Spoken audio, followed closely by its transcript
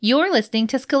You're listening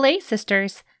to Scalay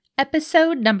Sisters,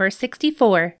 episode number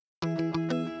 64.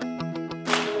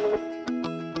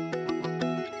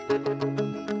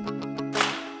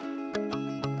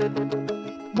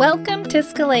 Welcome to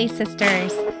Scalay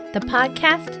Sisters, the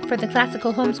podcast for the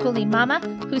classical homeschooling mama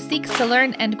who seeks to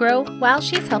learn and grow while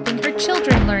she's helping her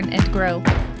children learn and grow.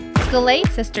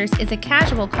 Scalay Sisters is a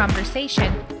casual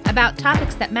conversation about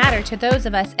topics that matter to those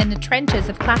of us in the trenches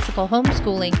of classical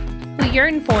homeschooling who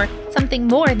yearn for something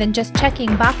more than just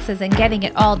checking boxes and getting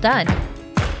it all done.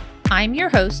 I'm your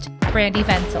host, Brandy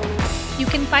Venzel. You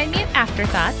can find me at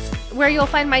Afterthoughts, where you'll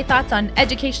find my thoughts on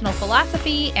educational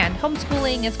philosophy and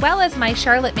homeschooling, as well as my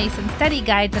Charlotte Mason study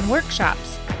guides and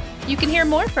workshops. You can hear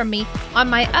more from me on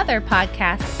my other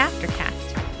podcast, Aftercast.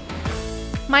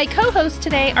 My co-hosts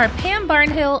today are Pam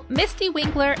Barnhill, Misty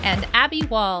Winkler, and Abby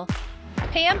Wall.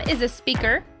 Pam is a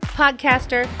speaker,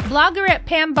 podcaster, blogger at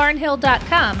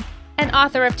pambarnhill.com, and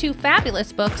author of two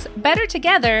fabulous books, Better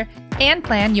Together and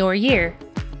Plan Your Year.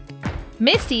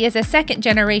 Misty is a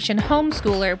second-generation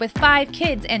homeschooler with 5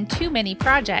 kids and too many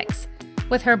projects.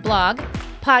 With her blog,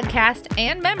 podcast,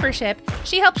 and membership,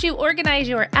 she helps you organize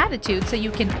your attitude so you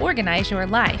can organize your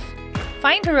life.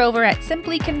 Find her over at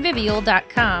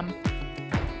simplyconvivial.com.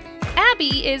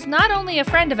 Abby is not only a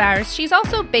friend of ours, she's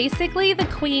also basically the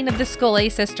queen of the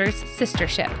Scalay Sisters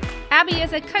sistership. Abby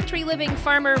is a country-living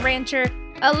farmer rancher,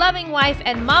 a loving wife,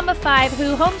 and mom of 5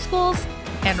 who homeschools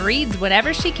and reads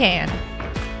whenever she can.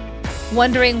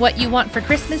 Wondering what you want for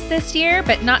Christmas this year,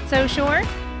 but not so sure?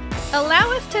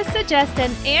 Allow us to suggest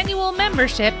an annual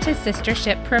membership to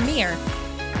Sistership Premier.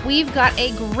 We've got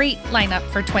a great lineup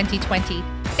for 2020,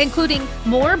 including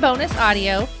more bonus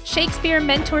audio, Shakespeare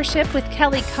mentorship with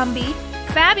Kelly Cumby,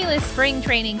 fabulous spring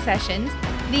training sessions,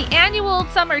 the annual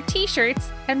summer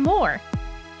t-shirts, and more.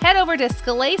 Head over to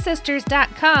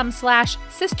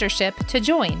scalaysisters.com/sistership to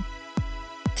join.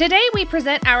 Today we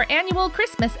present our annual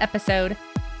Christmas episode.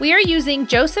 We are using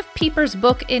Joseph Pieper's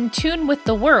book In Tune with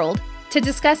the World to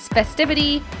discuss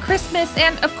festivity, Christmas,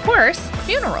 and of course,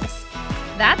 funerals.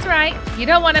 That's right, you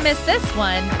don't want to miss this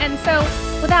one. And so,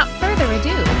 without further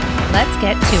ado, let's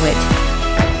get to it.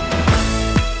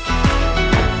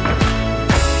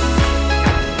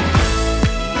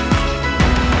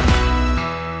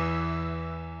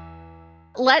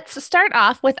 Let's start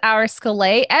off with our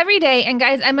Scalay every day. And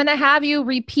guys, I'm going to have you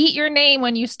repeat your name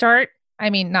when you start.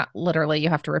 I mean, not literally, you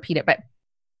have to repeat it, but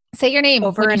say your name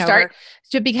over when and you start. over.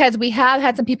 So, because we have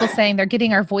had some people saying they're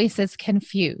getting our voices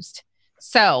confused.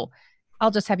 So I'll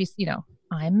just have you,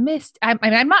 I'm Misty. I'm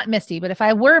not Misty, but if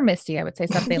I were Misty, I would say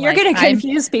something You're like, going to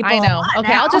confuse people. I know.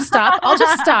 Okay, now. I'll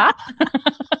just stop.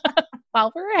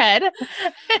 While we're ahead.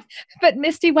 But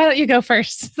Misty, why don't you go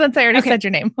first since I already said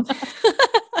your name?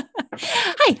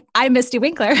 Hi, I'm Misty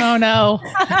Winkler. Oh, no.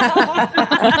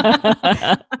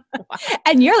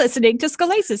 And you're listening to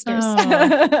Scalay Sisters. Oh,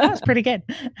 that was pretty good.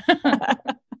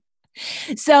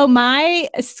 So my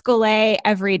Scalay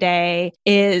every day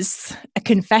is a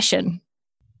confession.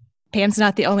 Pam's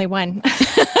not the only one.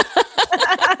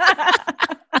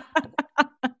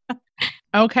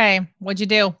 Okay. What'd you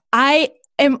do? I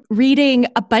am reading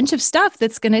a bunch of stuff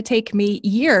that's going to take me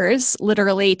years,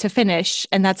 literally, to finish.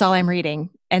 And that's all I'm reading.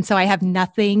 And so I have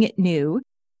nothing new.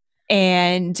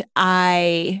 And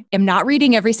I am not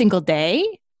reading every single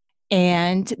day.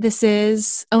 And this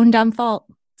is own dumb fault.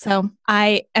 So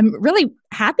I am really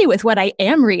happy with what I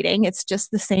am reading. It's just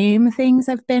the same things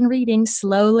I've been reading,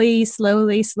 slowly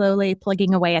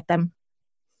plugging away at them.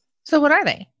 So what are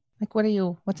they? Like,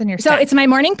 what's in your So stack? it's my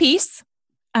morning piece.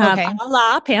 Okay. A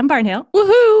la Pam Barnhill.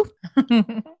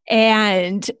 Woohoo!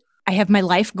 And I have my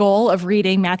life goal of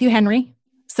reading Matthew Henry.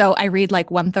 So I read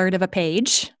like 1/3 of a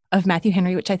page of Matthew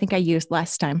Henry, which I think I used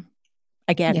last time.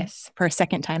 Again, Yes. for a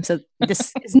second time. So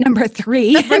this is number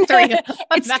 3. Number 3.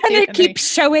 It's going to keep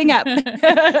showing up.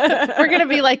 We're going to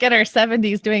be like in our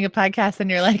 70s doing a podcast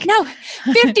and you're like, No,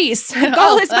 50s. Goal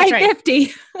Oh, is by that's right.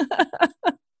 50.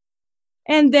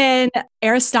 And then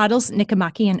Aristotle's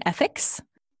Nicomachean Ethics.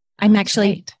 I'm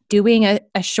actually doing a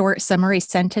short summary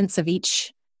sentence of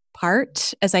each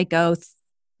part as I go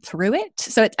through it.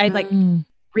 So I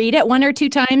read it 1 or 2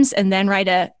 times and then write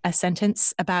a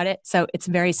sentence about it. So it's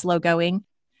very slow going.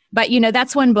 But,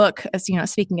 that's one book, as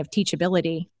speaking of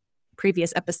teachability,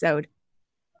 previous episode,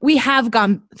 we have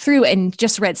gone through and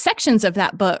just read sections of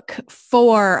that book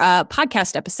for a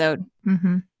podcast episode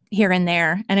here and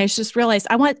there. And I just realized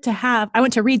I want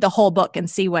to read the whole book and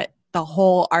see what the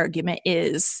whole argument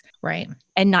is. Right.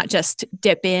 And not just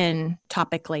dip in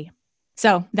topically.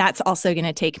 So that's also going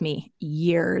to take me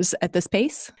years at this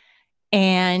pace.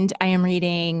 And I am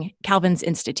reading Calvin's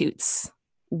Institutes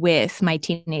with my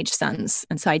teenage sons.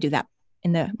 And so I do that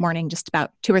in the morning, just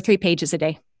about 2 or 3 pages a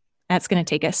day. That's going to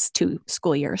take us 2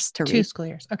 school years to read. 2 school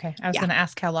years. Okay. I was going to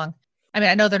ask how long. I mean,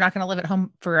 I know they're not going to live at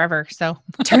home forever. So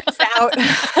turns out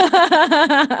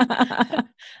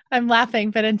I'm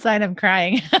laughing, but inside I'm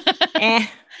crying.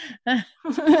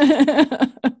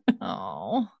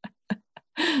 Oh,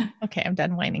 okay. I'm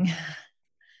done whining.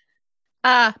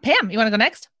 Pam, you want to go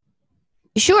next?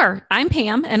 Sure. I'm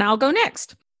Pam and I'll go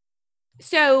next.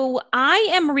 So I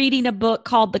am reading a book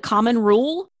called The Common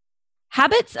Rule,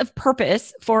 Habits of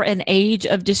Purpose for an Age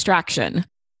of Distraction.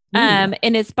 And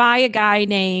it's by a guy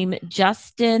named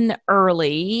Justin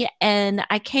Earley. And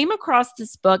I came across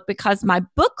this book because my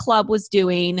book club was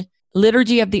doing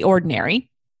Liturgy of the Ordinary.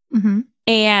 Mm-hmm.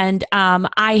 And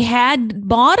I had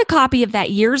bought a copy of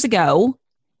that years ago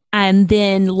and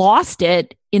then lost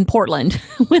it in Portland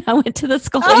when I went to the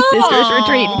Scully Sisters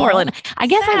retreat in Portland. I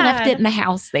guess I left it in the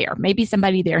house there. Maybe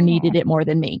somebody there needed it more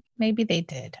than me. Maybe they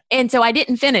did. And so I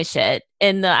didn't finish it.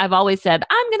 And I've always said,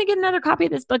 I'm going to get another copy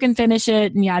of this book and finish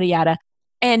it and yada, yada,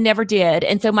 and never did.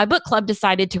 And so my book club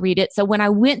decided to read it. So when I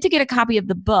went to get a copy of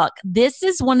the book, this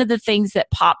is one of the things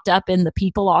that popped up in the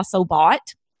people also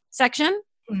bought section.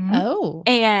 Mm-hmm. Oh.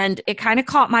 And it kind of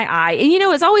caught my eye. And,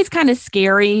 it's always kind of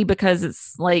scary because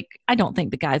it's like, I don't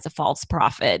think the guy's a false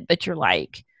prophet, but you're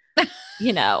like,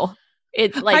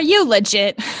 it's like, are you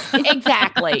legit?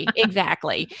 Exactly.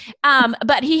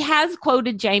 But he has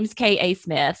quoted James K.A.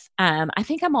 Smith. I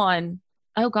think I'm on,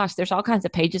 oh gosh, there's all kinds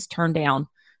of pages turned down.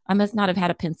 I must not have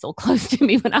had a pencil close to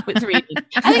me when I was reading.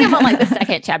 I think I'm on like the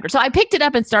second chapter. So I picked it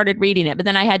up and started reading it, but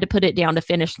then I had to put it down to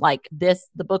finish like the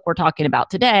book we're talking about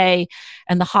today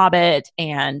and The Hobbit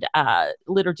and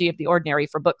Liturgy of the Ordinary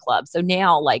for book club. So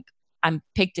now like I'm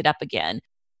picked it up again.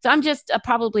 So I'm just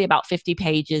probably about 50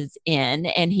 pages in,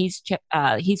 and he's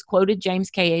quoted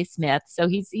James K.A. Smith. So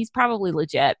he's probably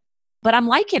legit, but I'm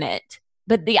liking it.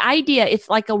 But the idea, it's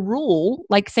like a rule,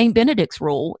 like St. Benedict's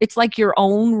rule. It's like your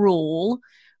own rule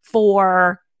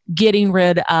for getting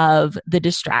rid of the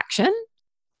distraction.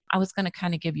 I was going to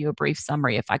kind of give you a brief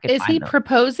summary if I could. Is he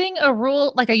proposing a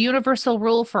rule, like a universal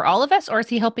rule for all of us, or is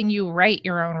he helping you write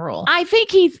your own rule? I think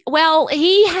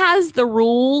he has the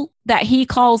rule that he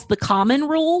calls the common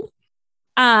rule.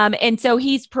 And so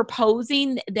he's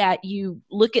proposing that you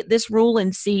look at this rule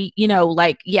and see,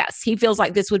 yes, he feels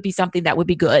like this would be something that would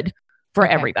be good for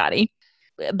everybody.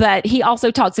 But he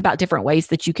also talks about different ways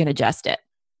that you can adjust it.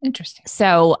 Interesting.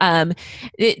 So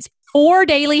it's 4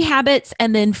 daily habits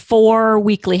and then 4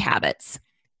 weekly habits.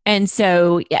 And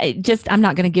so I'm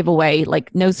not going to give away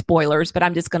like no spoilers, but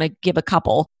I'm just going to give a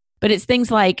couple. But it's things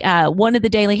like one of the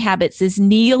daily habits is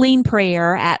kneeling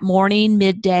prayer at morning,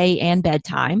 midday, and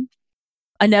bedtime.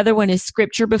 Another one is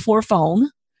scripture before phone.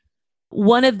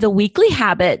 One of the weekly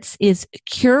habits is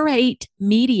curate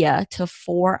media to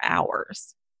 4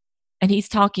 hours. And he's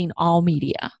talking all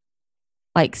media,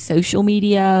 like social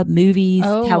media, movies,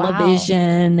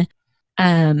 television.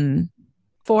 Wow.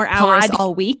 4 hours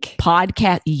all week?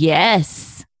 Podcast.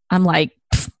 Yes. I'm like,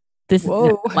 this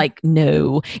is like,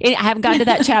 no. I haven't gotten to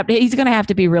that chapter. He's going to have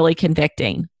to be really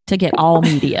convicting to get all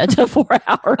media to 4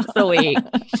 hours a week.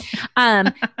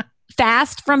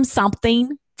 Fast from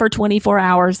something for 24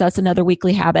 hours. That's another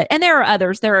weekly habit. And there are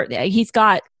others. He's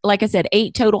got, like I said,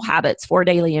 8 total habits, 4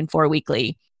 daily and 4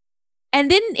 weekly. And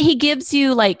then he gives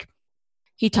you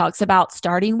he talks about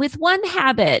starting with one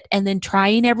habit and then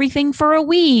trying everything for a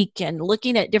week and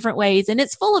looking at different ways. And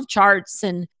it's full of charts.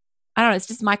 And I don't know, it's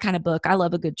just my kind of book. I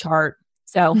love a good chart.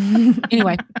 So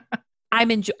anyway,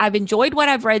 I've enjoyed what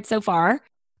I've read so far.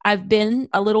 I've been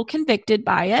a little convicted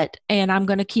by it, and I'm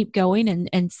going to keep going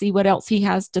and see what else he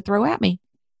has to throw at me.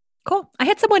 Cool. I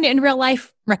had someone in real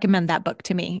life recommend that book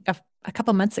to me a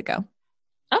couple months ago.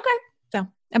 Okay. So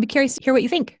I'd be curious to hear what you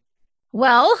think.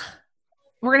 Well,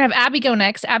 we're going to have Abby go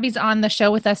next. Abby's on the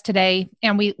show with us today,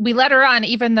 and we let her on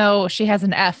even though she has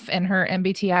an F in her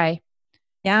MBTI.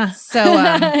 Yeah.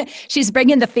 So she's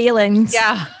bringing the feelings.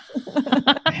 Yeah.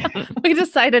 We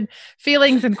decided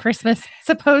feelings and Christmas,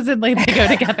 supposedly they go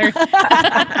together.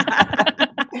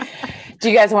 Do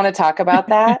you guys want to talk about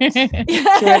that? Do you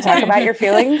want to talk about your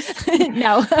feelings?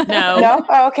 No. No?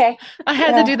 Oh, okay. I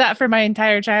had to do that for my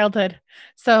entire childhood.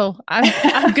 So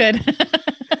I'm good.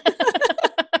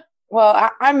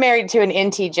 Well, I'm married to an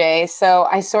NTJ, so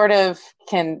I sort of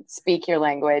can speak your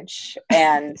language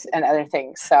and other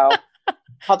things. So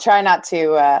I'll try not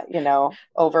to,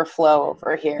 overflow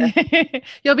over here.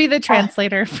 You'll be the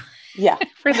translator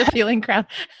for the feeling crowd.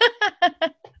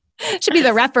 Should be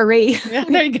the referee. Yeah,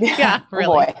 there you go. Yeah,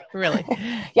 really. Oh boy. Really.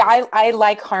 Yeah, I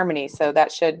like harmony, so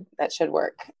that should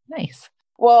work. Nice.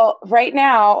 Well, right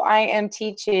now I am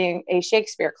teaching a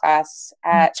Shakespeare class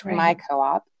at my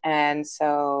co-op. And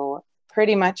so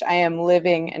pretty much I am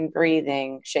living and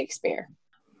breathing Shakespeare.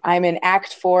 I'm in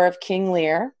Act 4 of King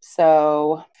Lear,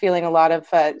 so feeling a lot of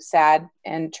sad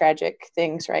and tragic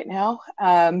things right now.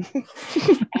 And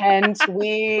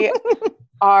we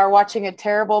are watching a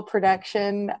terrible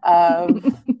production of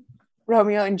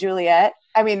Romeo and Juliet.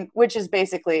 I mean, which is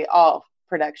basically all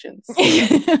productions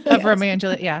of Romeo and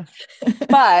Juliet. Yeah.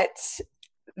 But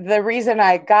the reason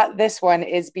I got this one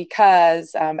is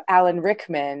because Alan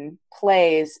Rickman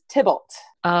plays Tybalt.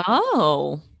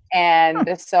 Oh.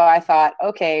 And so I thought,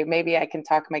 okay, maybe I can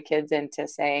talk my kids into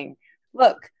saying,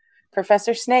 look,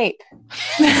 Professor Snape.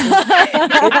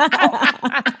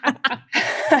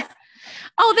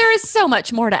 Oh, there is so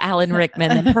much more to Alan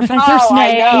Rickman than Professor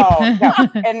Snape. I know.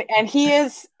 No. And he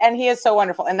is so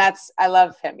wonderful. And I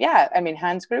love him. Yeah. I mean,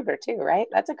 Hans Gruber too, right?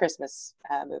 That's a Christmas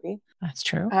movie. That's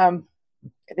true.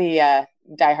 The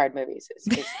Die Hard movies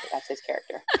that's his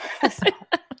character.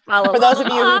 For those of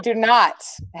you who do not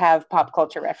have pop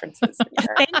culture references.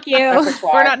 Thank you.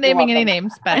 We're not naming any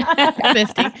names, but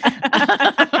Misty.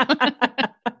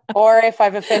 Or if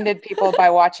I've offended people by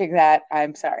watching that,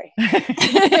 I'm sorry.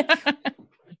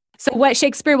 So what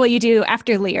Shakespeare will you do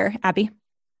after Lear, Abby?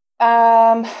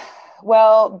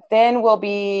 Well, then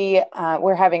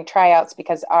we're having tryouts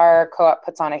because our co-op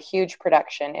puts on a huge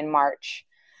production in March.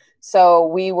 So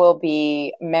we will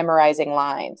be memorizing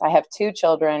lines. I have 2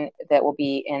 children that will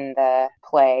be in the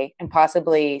play, and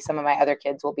possibly some of my other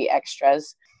kids will be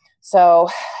extras. So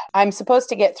I'm supposed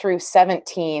to get through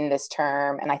 17 this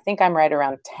term, and I think I'm right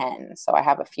around 10. So I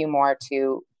have a few more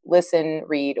to listen,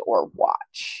 read, or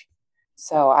watch.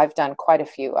 So I've done quite a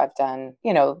few. I've done,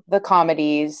 the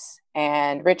comedies,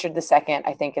 and Richard II,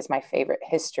 I think, is my favorite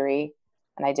history.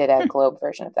 And I did a Globe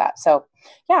version of that. So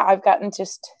yeah, I've gotten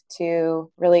just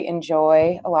to really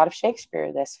enjoy a lot of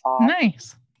Shakespeare this fall.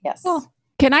 Nice. Yes. Well,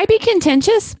 can I be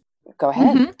contentious? Go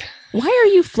ahead. Mm-hmm. Why are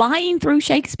you flying through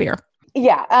Shakespeare?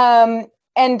 Yeah.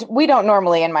 And we don't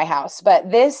normally in my house,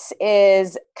 but this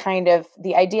is kind of,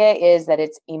 the idea is that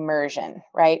it's immersion,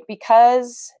 right?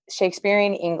 Because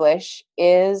Shakespearean English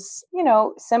is,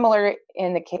 similar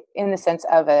in the sense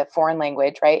of a foreign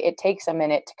language, right? It takes a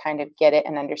minute to kind of get it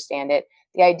and understand it.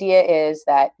 The idea is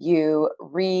that you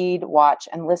read, watch,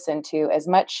 and listen to as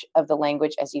much of the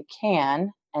language as you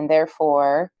can, and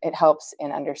therefore it helps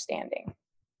in understanding.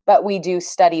 But we do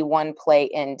study one play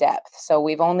in depth. So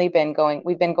we've been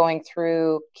going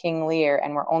through King Lear,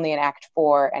 and we're only in Act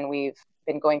 4, and we've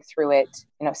been going through it,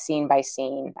 scene by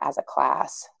scene as a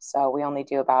class. So we only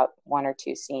do about 1 or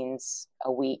 2 scenes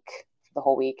a week, the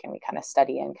whole week, and we kind of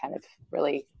study and kind of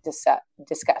really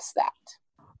discuss that.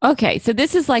 Okay, so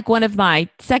this is like one of my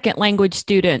second language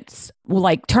students,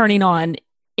 like turning on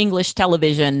English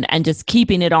television and just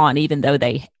keeping it on, even though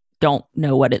they don't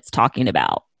know what it's talking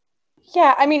about.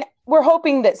 Yeah, I mean, we're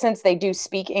hoping that since they do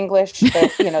speak English,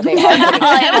 that they are.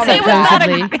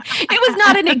 It was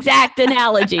not an exact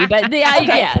analogy, but the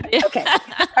idea. Okay.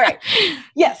 All right.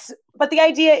 Yes, but the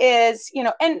idea is,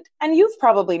 and you've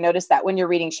probably noticed that when you're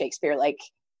reading Shakespeare, like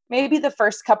maybe the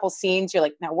first couple scenes, you're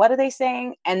like, now what are they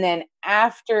saying? And then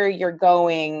after you're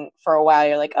going for a while,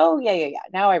 you're like, oh yeah.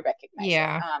 Now I recognize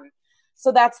it.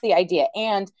 So that's the idea,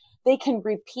 and they can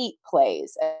repeat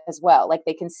plays as well. Like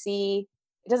they can see.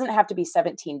 It doesn't have to be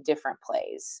 17 different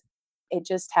plays. It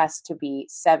just has to be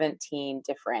 17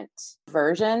 different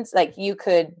versions. Like you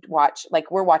could watch,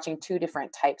 like we're watching 2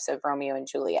 different types of Romeo and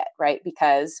Juliet, right?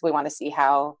 Because we want to see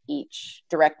how each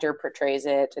director portrays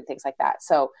it and things like that.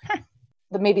 So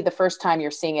maybe the first time you're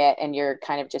seeing it and you're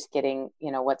kind of just getting,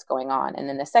 what's going on. And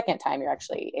then the second time you're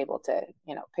actually able to,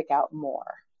 pick out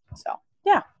more. So,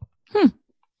 yeah.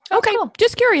 Okay. Cool.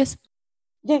 Just curious.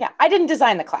 Yeah. I didn't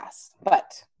design the class,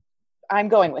 but I'm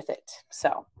going with it.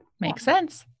 So makes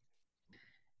sense.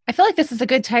 I feel like this is a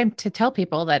good time to tell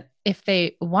people that if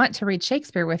they want to read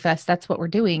Shakespeare with us, that's what we're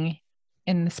doing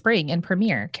in the spring in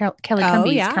premiere. Kelly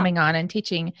Cumby is coming on and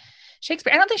teaching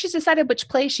Shakespeare. I don't think she's decided which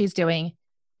play she's doing,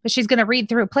 but she's going to read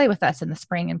through a play with us in the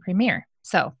spring in premiere.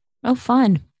 So,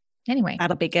 fun. Anyway,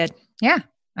 that'll be good. Yeah.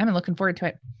 I'm looking forward to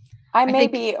it. I may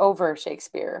be over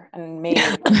Shakespeare, and maybe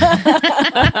we'll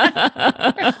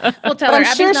tell her.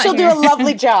 I'm sure she'll do a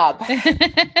lovely job.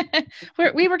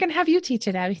 we were going to have you teach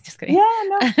it, Abby. Just kidding.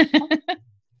 Yeah,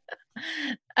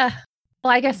 no.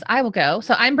 Well, I guess I will go.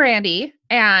 So I'm Brandy,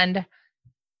 and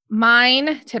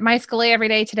my Scalé every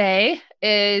day today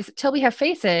is Till We Have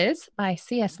Faces by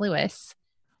C.S. Lewis,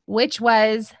 which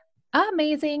was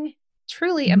amazing,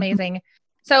 truly amazing.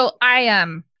 So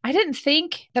I didn't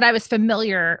think that I was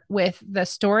familiar with the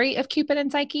story of Cupid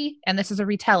and Psyche, and this is a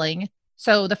retelling.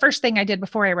 So the first thing I did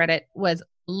before I read it was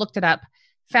looked it up,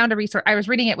 found a resource. I was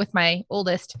reading it with my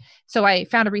oldest. So I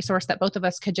found a resource that both of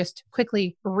us could just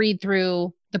quickly read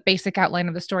through the basic outline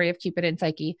of the story of Cupid and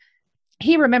Psyche.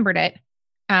 He remembered it.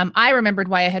 I remembered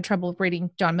why I had trouble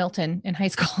reading John Milton in high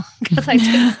school because I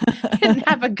didn't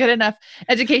have a good enough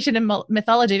education in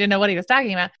mythology to know what he was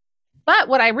talking about. But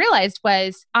what I realized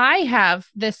was I have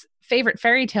this favorite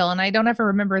fairy tale and I don't ever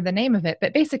remember the name of it,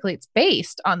 but basically it's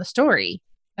based on the story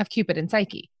of Cupid and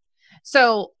Psyche.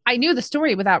 So I knew the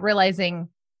story without realizing,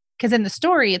 because in the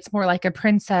story, it's more like a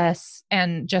princess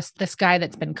and just this guy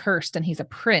that's been cursed and he's a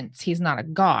prince. He's not a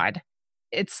god.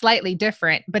 It's slightly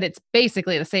different, but it's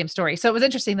basically the same story. So it was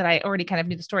interesting that I already kind of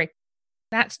knew the story.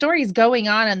 That story is going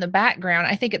on in the background.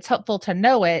 I think it's helpful to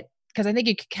know it because I think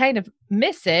you could kind of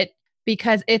miss it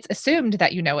because it's assumed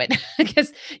that you know it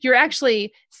because you're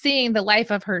actually seeing the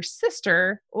life of her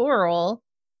sister, Auril,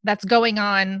 that's going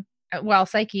on while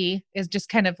Psyche is just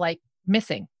kind of like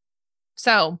missing.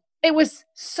 So it was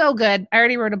so good. I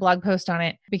already wrote a blog post on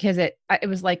it because it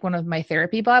was like one of my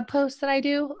therapy blog posts that I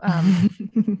do.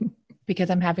 Because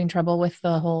I'm having trouble with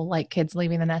the whole like kids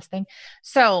leaving the nest thing.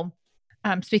 So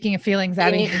speaking of feelings,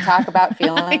 Abby, need to talk about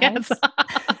feelings. Yes.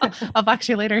 I'll box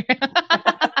you later.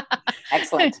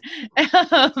 Excellent.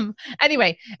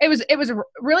 Anyway, it was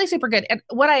really super good. And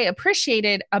what I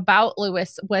appreciated about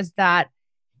Lewis was that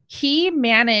he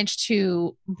managed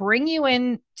to bring you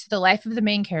into the life of the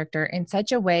main character in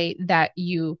such a way that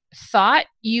you thought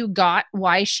you got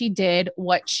why she did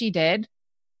what she did,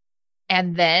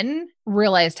 and then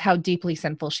realized how deeply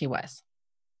sinful she was.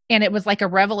 And it was like a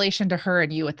revelation to her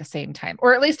and you at the same time,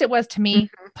 or at least it was to me.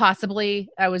 Possibly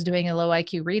I was doing a low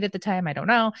IQ read at the time. I don't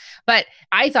know, but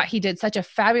I thought he did such a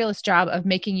fabulous job of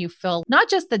making you feel not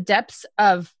just the depths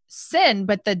of sin,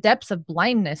 but the depths of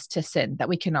blindness to sin that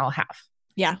we can all have.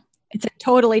 Yeah. It's a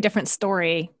totally different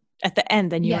story at the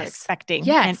end than you were expecting.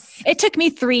 Yes. And it took me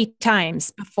 3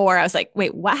 times before I was like,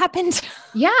 wait, what happened?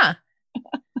 Yeah.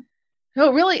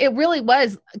 No, it really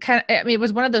was kind of, I mean, it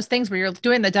was one of those things where you're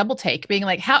doing the double take being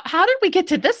like, how did we get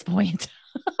to this point?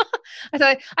 I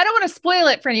thought, I don't want to spoil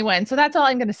it for anyone. So that's all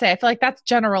I'm going to say. I feel like that's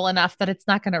general enough that it's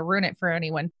not going to ruin it for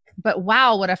anyone, but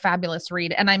wow, what a fabulous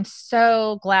read. And I'm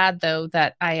so glad though,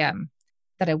 that I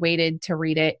waited to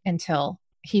read it until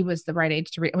he was the right age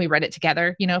to read. And we read it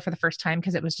together, for the first time.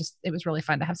 Cause it was really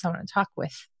fun to have someone to talk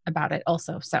with about it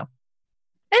also. So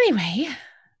anyway,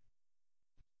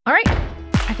 all right.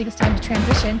 I think it's time to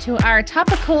transition to our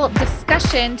topical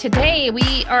discussion. Today,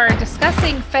 we are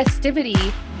discussing festivity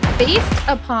based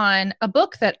upon a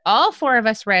book that all 4 of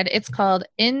us read. It's called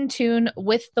In Tune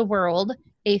with the World,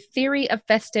 A Theory of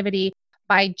Festivity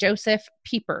by Joseph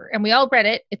Pieper. And we all read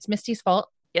it. It's Misty's fault.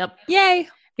 Yep. Yay.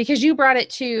 Because you brought it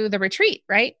to the retreat,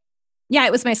 right? Yeah,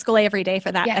 it was my School Every Day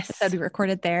for that episode we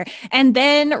recorded there. And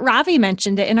then Ravi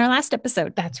mentioned it in our last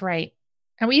episode. That's right.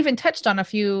 And we even touched on a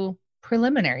few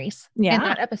preliminaries in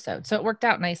that episode. So it worked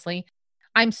out nicely.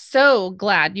 I'm so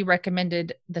glad you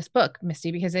recommended this book,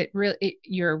 Misty, because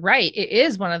you're right. It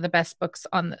is one of the best books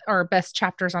or best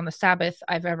chapters on the Sabbath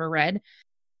I've ever read.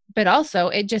 But also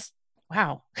it just,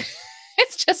 wow,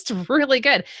 it's just really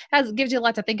good. Gives you a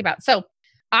lot to think about. So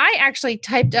I actually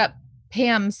typed up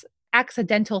Pam's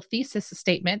accidental thesis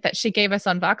statement that she gave us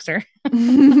on Voxer.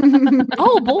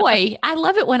 Oh boy. I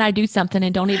love it when I do something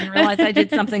and don't even realize I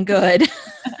did something good.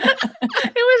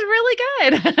 It was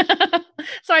really good.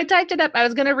 So I typed it up. I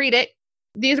was going to read it.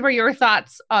 These were your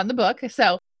thoughts on the book.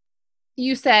 So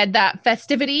you said that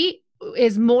festivity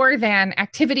is more than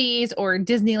activities or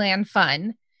Disneyland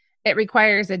fun. It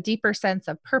requires a deeper sense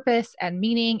of purpose and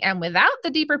meaning. And without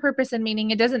the deeper purpose and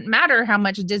meaning, it doesn't matter how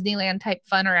much Disneyland type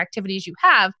fun or activities you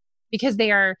have, because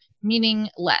they are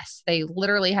meaningless. They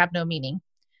literally have no meaning.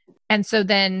 And so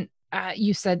then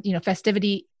you said,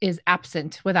 festivity is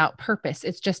absent without purpose.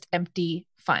 It's just empty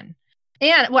fun.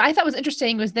 And what I thought was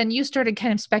interesting was then you started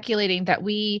kind of speculating that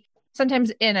we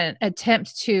sometimes in an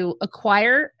attempt to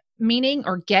acquire meaning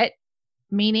or get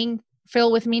meaning,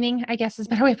 fill with meaning, I guess is a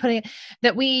better way of putting it,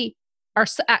 that we are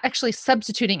actually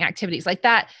substituting activities like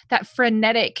that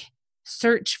frenetic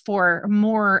search for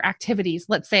more activities,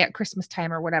 let's say at Christmas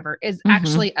time or whatever, is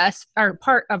actually our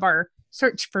part of our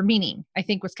search for meaning, I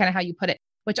think was kind of how you put it,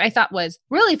 which I thought was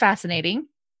really fascinating.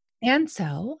 And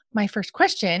so my first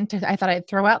question I thought I'd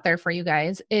throw out there for you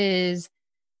guys is,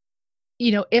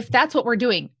 if that's what we're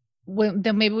doing,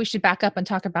 then maybe we should back up and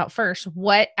talk about first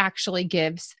what actually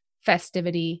gives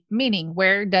festivity meaning.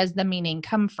 Where does the meaning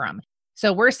come from?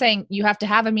 So we're saying you have to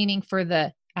have a meaning for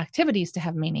the activities to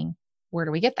have meaning. Where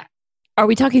do we get that? Are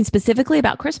we talking specifically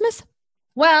about Christmas?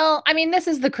 Well, this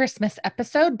is the Christmas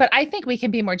episode, but I think we can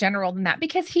be more general than that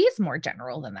because he's more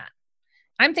general than that.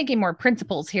 I'm thinking more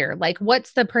principles here. Like,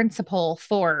 what's the principle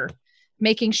for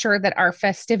making sure that our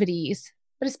festivities,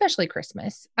 but especially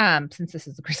Christmas, since this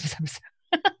is the Christmas episode,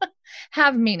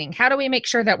 have meaning? How do we make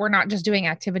sure that we're not just doing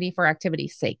activity for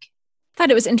activity's sake? I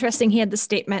thought it was interesting. He had the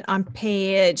statement on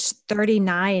page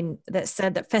 39 that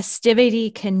said that festivity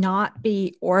cannot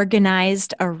be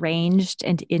organized, arranged,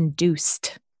 and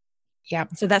induced. Yeah.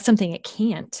 So that's something it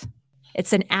can't.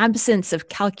 It's an absence of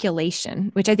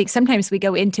calculation, which I think sometimes we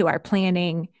go into our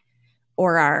planning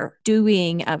or our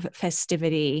doing of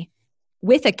festivity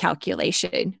with a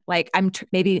calculation. Like I'm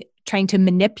maybe trying to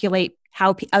manipulate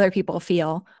how other people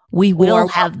feel. We will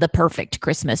have the perfect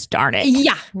Christmas, darn it.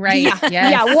 Yeah. Right. Yeah.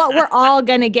 Yes. Yeah. What we're all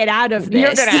going to get out of this.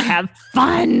 You're going to have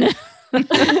fun.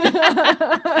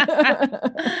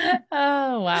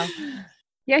 Oh, wow.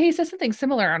 Yeah. He says something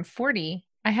similar on 40.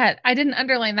 I didn't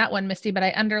underline that one, Misty, but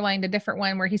I underlined a different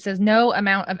one where he says, no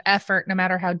amount of effort, no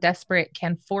matter how desperate,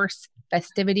 can force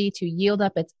festivity to yield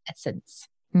up its essence.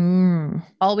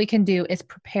 All we can do is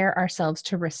prepare ourselves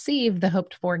to receive the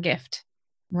hoped for gift.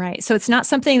 Right. So it's not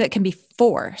something that can be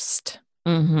forced.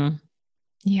 Mm-hmm.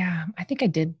 Yeah. I think I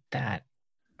did that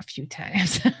a few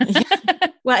times.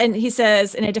 Well, and he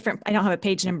says in a different, I don't have a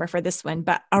page number for this one,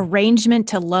 but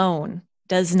arrangement alone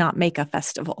does not make a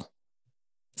festival.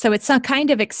 So it's some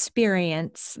kind of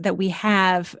experience that we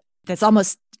have that's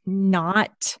almost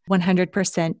not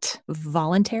 100%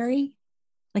 voluntary.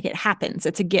 Like it happens.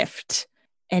 It's a gift.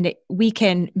 And we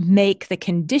can make the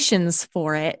conditions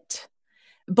for it,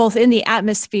 both in the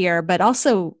atmosphere, but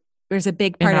also there's a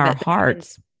big part in of our it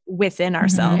hearts within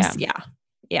ourselves. Yeah.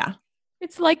 Yeah.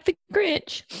 It's like the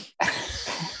Grinch.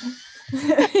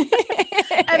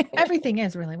 Everything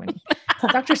is really winning.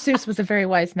 Dr. Seuss was a very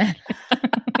wise man.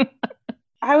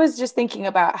 I was just thinking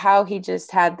about how he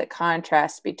just had the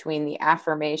contrast between the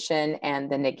affirmation and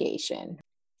the negation.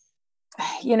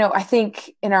 You know, I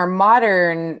think in our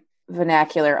modern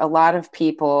vernacular, a lot of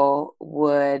people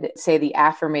would say the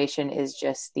affirmation is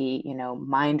just the,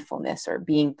 mindfulness or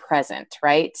being present,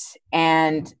 right?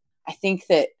 And I think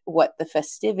that what the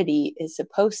festivity is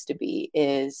supposed to be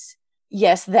is,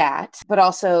 yes, that, but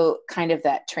also kind of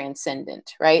that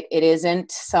transcendent, right? It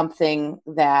isn't something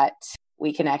that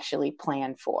we can actually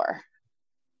plan for.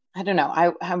 I don't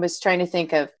know. I was trying to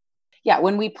think of,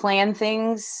 when we plan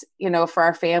things, for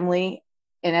our family,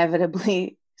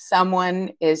 inevitably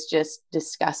someone is just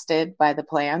disgusted by the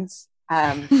plans.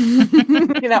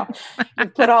 You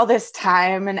put all this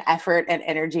time and effort and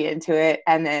energy into it.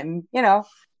 And then,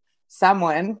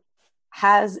 someone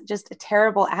has just a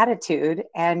terrible attitude.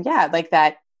 And like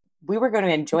that, we were going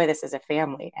to enjoy this as a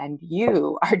family. And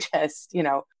you are just,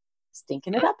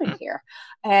 stinking it up in here.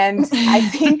 And I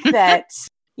think that,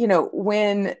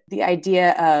 when the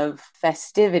idea of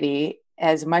festivity,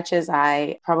 as much as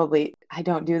I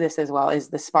don't do this as well, is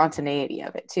the spontaneity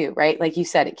of it too, right? Like you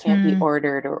said, it can't be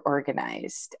ordered or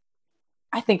organized.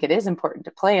 I think it is important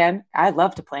to plan. I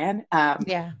love to plan.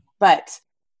 But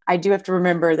I do have to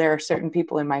remember there are certain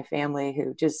people in my family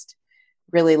who just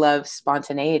really love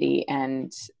spontaneity.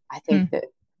 And I think that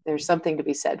there's something to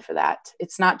be said for that.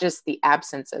 It's not just the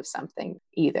absence of something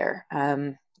either.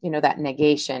 That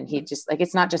negation,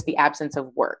 it's not just the absence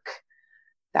of work.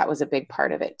 That was a big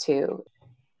part of it too.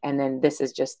 And then this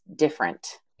is just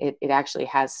different. It actually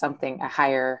has something, a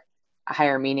higher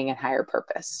meaning and higher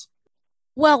purpose.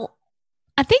 Well,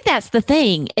 I think that's the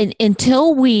thing. And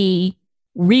until we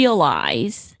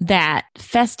realize that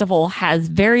festival has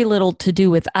very little to do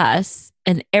with us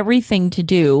and everything to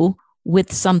do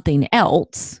with something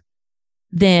else,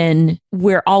 then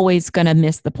we're always going to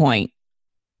miss the point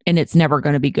and it's never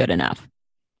going to be good enough.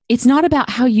 It's not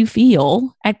about how you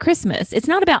feel at Christmas. It's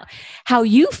not about how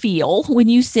you feel when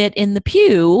you sit in the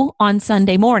pew on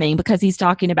Sunday morning, because he's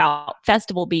talking about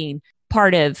festival being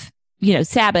part of,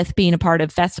 Sabbath being a part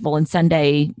of festival and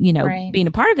Sunday, right, being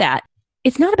a part of that.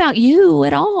 It's not about you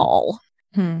at all.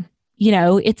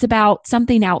 It's about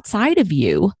something outside of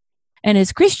you. And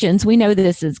as Christians, we know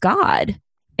this is God.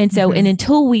 And so, and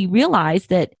until we realize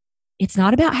that it's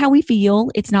not about how we feel,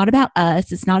 it's not about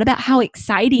us, it's not about how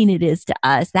exciting it is to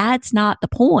us, that's not the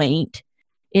point.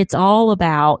 It's all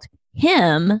about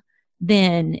him,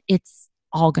 then it's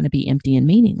all going to be empty and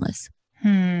meaningless.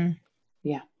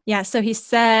 Yeah. So he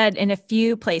said in a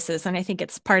few places, and I think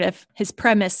it's part of his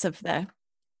premise of the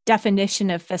definition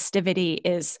of festivity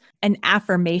is an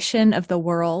affirmation of the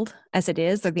world as it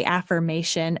is, or the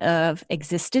affirmation of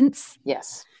existence.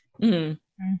 Yes.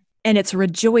 And it's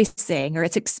rejoicing, or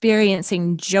it's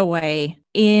experiencing joy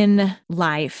in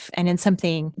life and in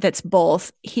something that's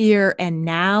both here and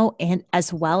now, and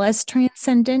as well as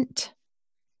transcendent.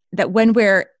 That when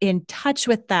we're in touch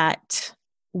with that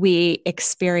we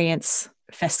experience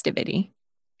festivity.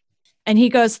 And he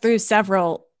goes through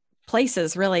several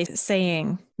places really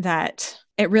saying that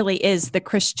it really is the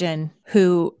Christian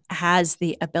who has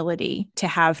the ability to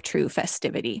have true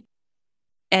festivity.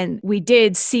 And we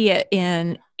did see it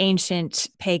in ancient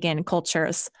pagan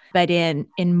cultures, but in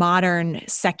modern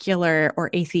secular or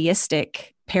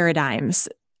atheistic paradigms,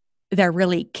 there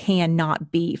really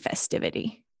cannot be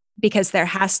festivity because there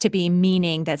has to be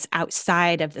meaning that's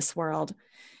outside of this world.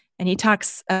 And he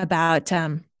talks about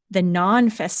the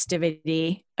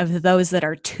non-festivity of those that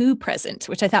are too present,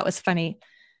 which I thought was funny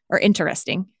or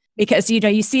interesting because,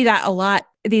 you see that a lot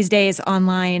these days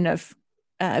online of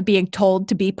being told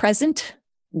to be present,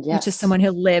 which is someone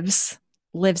who lives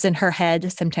in her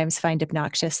head, sometimes find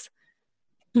obnoxious.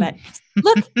 But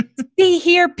look, see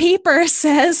here, Pieper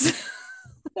says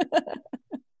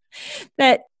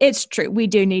that it's true. We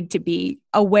do need to be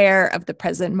aware of the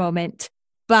present moment.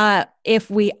 But if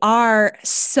we are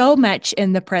so much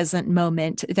in the present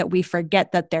moment that we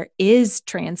forget that there is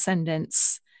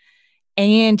transcendence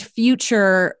and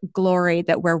future glory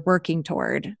that we're working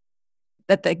toward,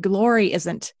 that the glory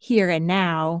isn't here and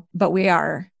now, but we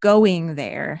are going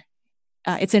there,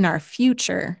 it's in our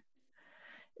future,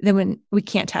 then when we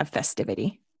can't have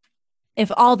festivity. If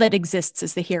all that exists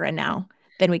is the here and now,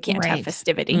 then we can't have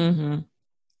festivity. Mm-hmm.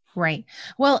 Right.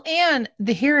 Well, and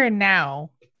the here and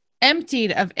now,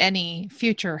 emptied of any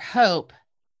future hope,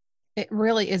 it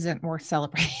really isn't worth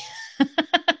celebrating.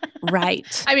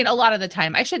 Right. I mean, a lot of the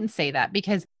time, I shouldn't say that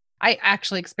because I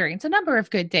actually experience a number of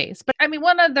good days. But I mean,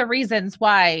 one of the reasons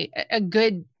why a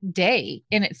good day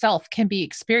in itself can be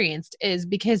experienced is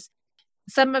because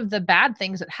some of the bad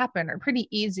things that happen are pretty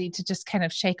easy to just kind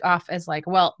of shake off as like,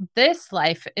 well, this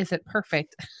life isn't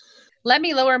perfect. Let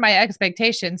me lower my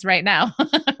expectations right now,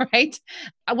 right?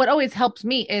 What always helps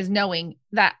me is knowing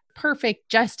that perfect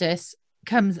justice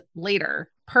comes later.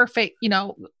 Perfect,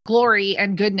 glory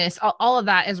and goodness, all of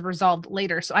that is resolved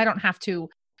later. So I don't have to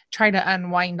try to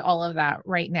unwind all of that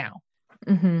right now.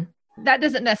 Mm-hmm. That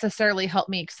doesn't necessarily help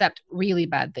me accept really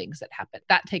bad things that happen.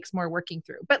 That takes more working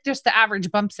through. But just the average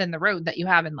bumps in the road that you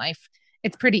have in life,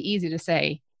 it's pretty easy to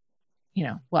say,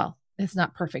 well, it's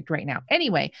not perfect right now.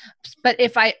 Anyway, but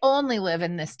if I only live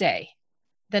in this day,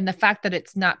 then the fact that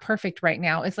it's not perfect right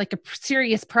now is like a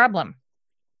serious problem,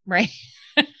 right?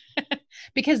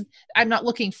 Because I'm not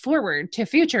looking forward to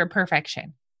future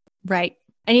perfection. Right.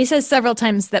 And he says several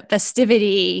times that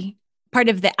festivity, part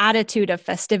of the attitude of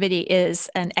festivity is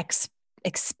an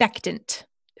expectant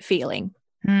feeling.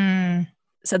 Mm.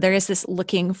 So there is this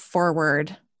looking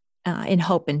forward in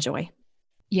hope and joy.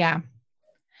 Yeah.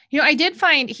 I did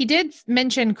find he did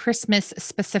mention Christmas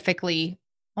specifically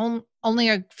only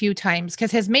a few times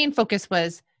because his main focus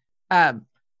was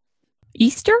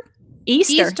Easter.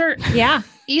 Yeah.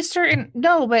 Easter and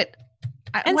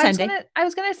Sunday. I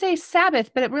was going to say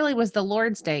Sabbath, but it really was the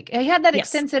Lord's Day. He had that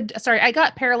extensive, I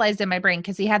got paralyzed in my brain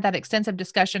because he had that extensive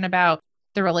discussion about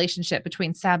the relationship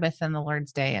between Sabbath and the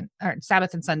Lord's Day or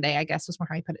Sabbath and Sunday, I guess was more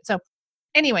how he put it. So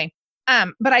anyway,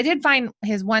 but I did find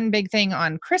his one big thing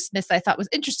on Christmas I thought was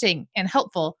interesting and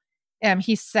helpful.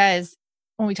 He says,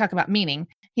 when we talk about meaning,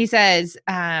 he says,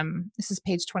 this is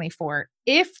page 24,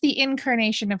 if the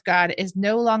incarnation of God is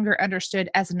no longer understood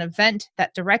as an event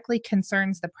that directly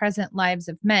concerns the present lives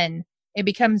of men, it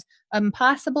becomes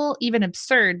impossible, even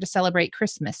absurd, to celebrate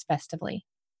Christmas festively.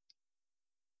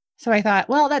 So I thought,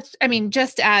 well,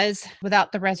 just as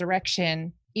without the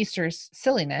resurrection, Easter's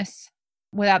silliness,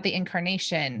 without the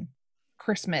incarnation,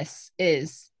 Christmas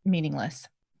is meaningless.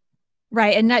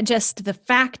 Right. And not just the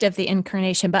fact of the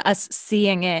incarnation, but us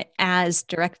seeing it as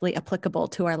directly applicable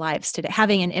to our lives today,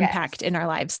 having an impact in our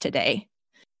lives today.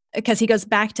 Because he goes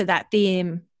back to that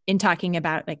theme in talking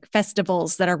about like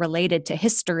festivals that are related to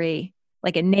history,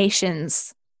 like a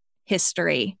nation's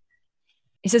history.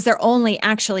 He says they're only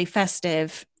actually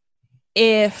festive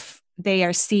if they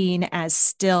are seen as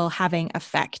still having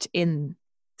effect in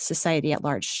society at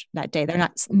large that day. They're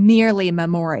not merely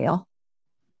memorial.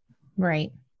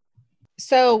 Right.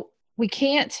 So we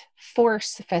can't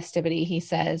force festivity, he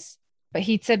says, but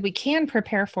he said we can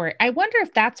prepare for it. I wonder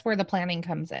if that's where the planning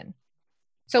comes in.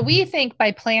 So we think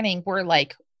by planning, we're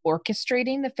like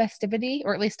orchestrating the festivity,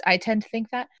 or at least I tend to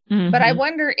think that. Mm-hmm. But I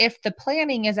wonder if the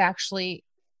planning is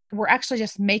we're actually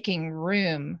just making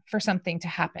room for something to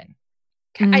happen.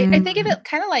 Mm-hmm. I think of it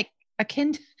kind of like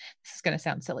akin to, this is going to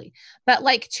sound silly, but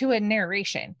like to a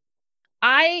narration.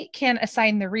 I can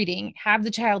assign the reading, have the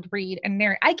child read and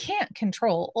narrate. I can't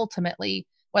control ultimately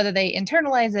whether they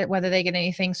internalize it, whether they get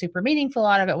anything super meaningful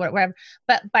out of it, whatever.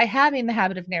 But by having the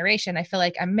habit of narration, I feel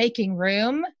like I'm making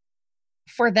room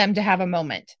for them to have a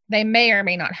moment. They may or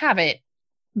may not have it,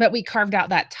 but we carved out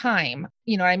that time.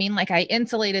 You know what I mean? Like I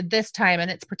insulated this time and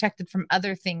it's protected from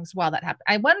other things while that happened.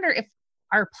 I wonder if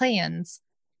our plans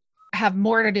have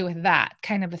more to do with that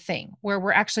kind of a thing where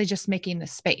we're actually just making the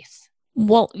space.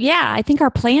 Well, yeah, I think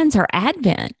our plans are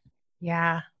Advent.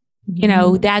 Yeah. You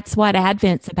know, that's what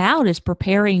Advent's about, is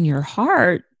preparing your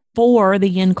heart for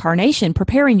the incarnation,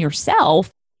 preparing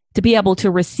yourself to be able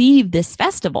to receive this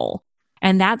festival.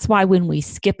 And that's why when we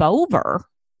skip over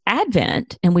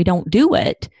Advent and we don't do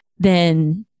it,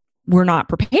 then we're not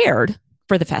prepared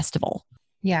for the festival.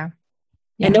 Yeah.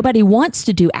 And nobody wants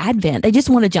to do Advent. They just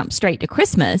want to jump straight to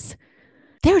Christmas.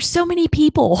 There are so many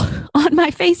people on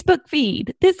my Facebook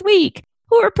feed this week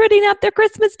who are putting up their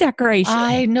Christmas decorations.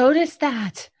 I noticed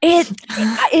that.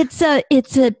 It's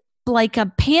a like a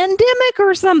pandemic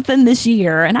or something this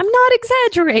year, and I'm not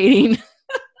exaggerating.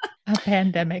 A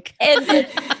pandemic. And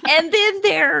then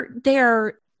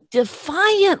they're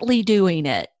defiantly doing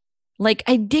it. Like,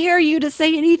 I dare you to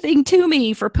say anything to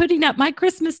me for putting up my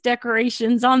Christmas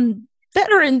decorations on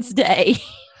Veterans Day.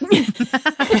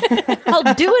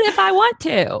 I'll do it if I want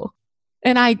to.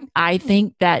 And I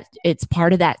think that it's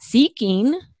part of that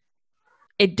seeking.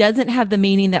 It doesn't have the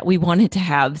meaning that we want it to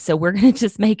have. So we're going to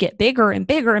just make it bigger and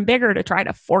bigger and bigger to try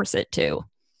to force it to.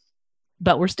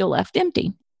 But we're still left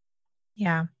empty.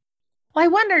 Yeah. Well, I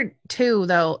wondered too,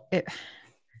 though, I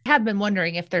had been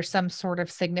wondering if there's some sort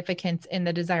of significance in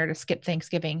the desire to skip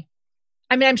Thanksgiving.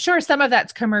 I mean, I'm sure some of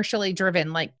that's commercially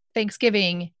driven, like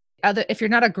Thanksgiving. If you're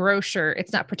not a grocer,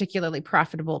 it's not particularly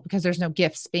profitable because there's no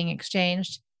gifts being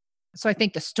exchanged. So I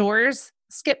think the stores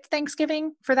skipped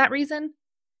Thanksgiving for that reason.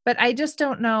 But I just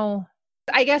don't know.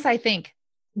 I guess I think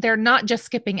they're not just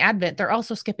skipping Advent; they're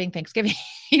also skipping Thanksgiving.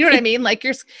 You know what I mean? Like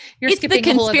you're it's skipping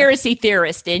the conspiracy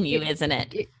theorist in you, isn't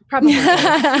it? It probably is.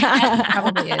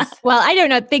 Probably is. Well, I don't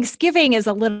know. Thanksgiving is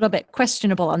a little bit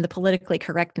questionable on the politically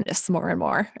correctness more and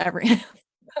more.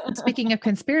 Speaking of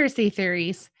conspiracy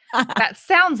theories, that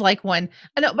sounds like one.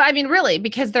 No, but I mean, really,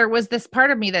 because there was this part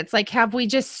of me that's like, have we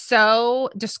just so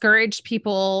discouraged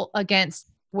people against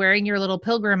wearing your little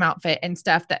pilgrim outfit and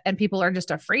stuff and people are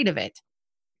just afraid of it?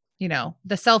 You know,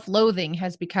 the self-loathing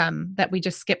has become that we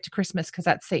just skip to Christmas because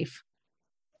that's safe.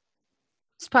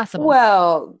 It's possible.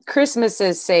 Well, Christmas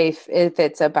is safe if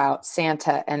it's about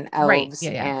Santa and elves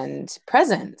right. Yeah. and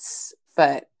presents.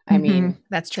 But I mean,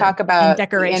 that's true. Talk about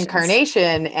the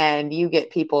incarnation and you get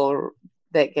people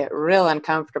that get real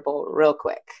uncomfortable real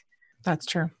quick. That's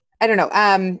true. I don't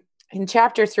know. In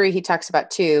chapter 3, he talks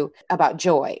about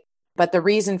joy. But the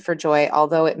reason for joy,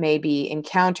 although it may be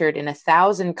encountered in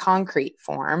 1,000 concrete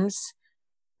forms,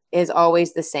 is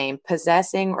always the same: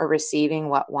 possessing or receiving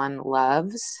what one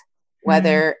loves,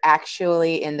 whether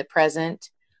actually in the present,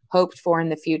 hoped for in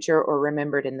the future, or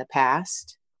remembered in the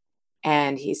past.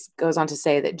 And he goes on to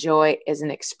say that joy is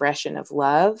an expression of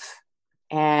love.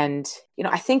 And, you know,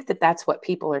 I think that that's what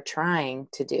people are trying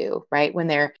to do, right? When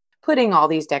they're putting all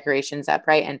these decorations up,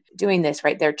 right? And doing this,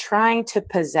 right? They're trying to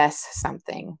possess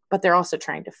something, but they're also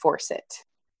trying to force it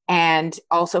and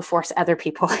also force other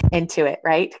people into it,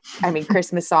 right? I mean,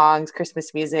 Christmas songs,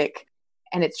 Christmas music,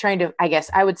 and it's trying to, I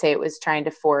guess I would say it was trying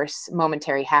to force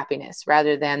momentary happiness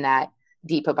rather than that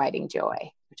deep abiding joy,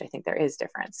 which I think there is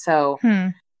difference. So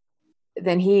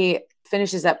then he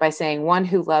finishes up by saying, one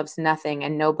who loves nothing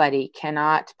and nobody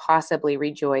cannot possibly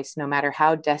rejoice no matter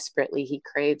how desperately he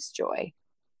craves joy.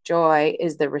 Joy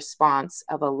is the response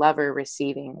of a lover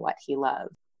receiving what he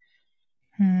loved.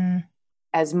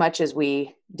 As much as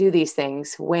we do these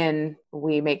things, when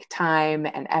we make time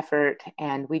and effort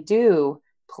and we do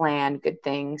plan good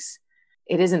things,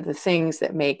 it isn't the things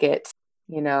that make it,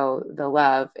 you know, the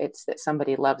love. It's that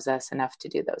somebody loves us enough to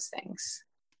do those things.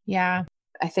 Yeah.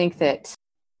 I think that,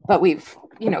 but we've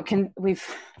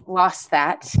lost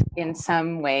that in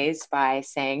some ways by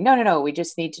saying, no, we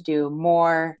just need to do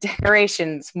more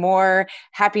decorations, more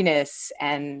happiness,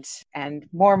 and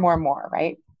more,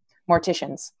 right?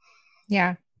 Morticians.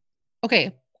 Yeah.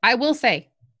 Okay. I will say,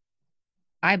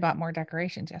 I bought more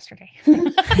decorations yesterday.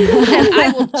 And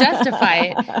I will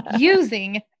justify it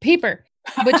using paper,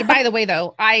 which, by the way,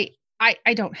 though, I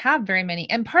don't have very many.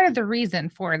 And part of the reason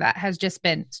for that has just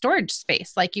been storage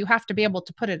space. Like you have to be able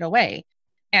to put it away.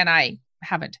 And I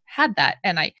haven't had that.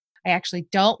 And I actually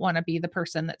don't want to be the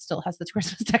person that still has the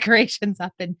Christmas decorations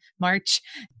up in March.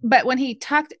 But when he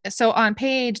talked, so on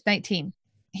page 19,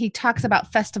 he talks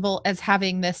about festival as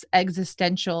having this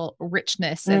existential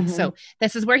richness. And so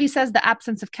this is where he says the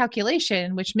absence of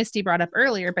calculation, which Misty brought up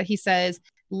earlier, but he says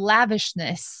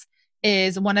lavishness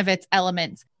is one of its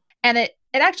elements. And it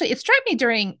struck me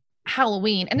during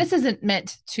Halloween, and this isn't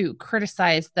meant to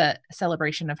criticize the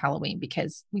celebration of Halloween,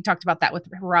 because we talked about that with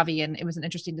Ravi and it was an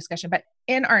interesting discussion, but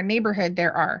in our neighborhood,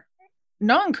 there are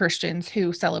non-Christians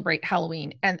who celebrate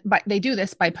Halloween, but they do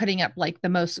this by putting up like the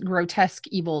most grotesque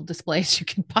evil displays you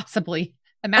can possibly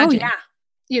imagine. Oh,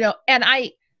 yeah. And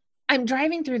I'm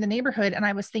driving through the neighborhood and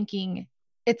I was thinking,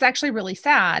 it's actually really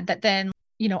sad that then,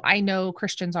 I know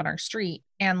Christians on our street.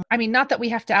 And I mean, not that we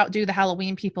have to outdo the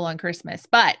Halloween people on Christmas,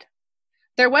 but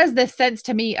there was this sense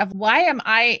to me of why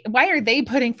are they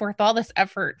putting forth all this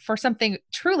effort for something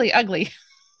truly ugly?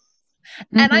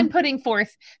 And I'm putting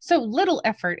forth so little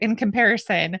effort in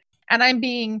comparison. And I'm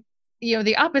being,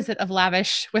 the opposite of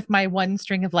lavish with my one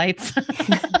string of lights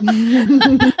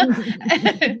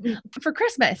for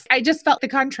Christmas. I just felt the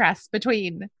contrast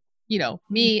between,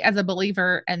 me as a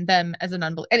believer and them as an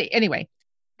unbeliever. Anyway.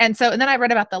 And then I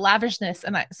read about the lavishness,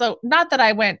 so not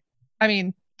that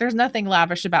there's nothing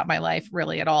lavish about my life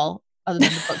really at all, other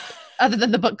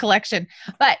than the book collection.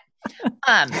 But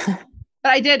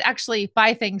I did actually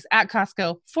buy things at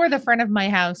Costco for the front of my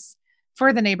house,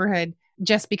 for the neighborhood,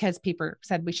 just because people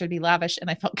said we should be lavish, and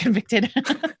I felt convicted.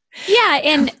 Yeah,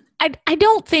 and I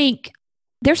don't think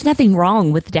there's nothing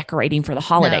wrong with decorating for the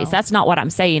holidays. No. That's not what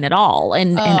I'm saying at all.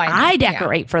 And I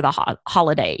decorate for the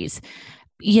holidays.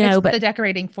 But the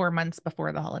decorating 4 months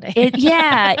before the holiday.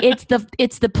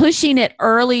 It's the pushing it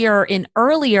earlier and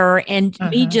earlier, and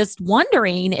me just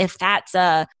wondering if that's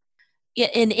an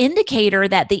indicator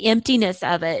that the emptiness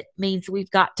of it means we've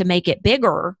got to make it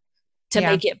bigger to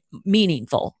make it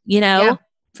meaningful, Yeah,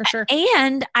 for sure.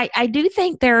 And I do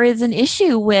think there is an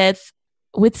issue with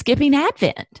skipping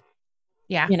Advent.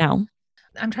 Yeah.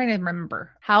 I'm trying to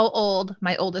remember how old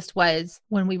my oldest was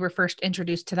when we were first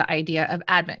introduced to the idea of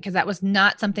Advent, because that was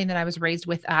not something that I was raised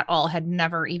with at all, had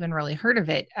never even really heard of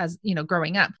it as,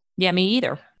 growing up. Yeah, me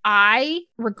either. I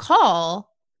recall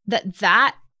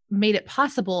that made it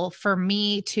possible for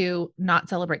me to not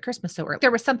celebrate Christmas so early.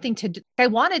 There was something to do. I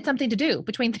wanted something to do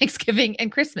between Thanksgiving and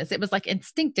Christmas. It was like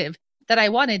instinctive that I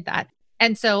wanted that.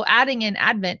 And so adding in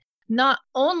Advent not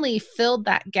only filled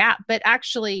that gap, but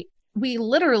actually we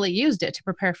literally used it to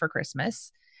prepare for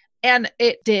Christmas, and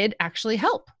it did actually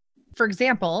help. For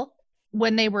example,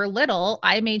 when they were little,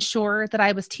 I made sure that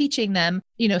I was teaching them,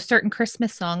 certain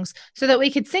Christmas songs so that we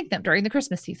could sing them during the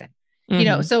Christmas season.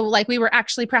 So like we were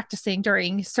actually practicing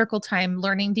during circle time,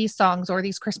 learning these songs or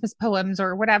these Christmas poems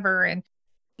or whatever. And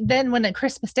then when the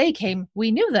Christmas day came, we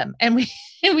knew them, and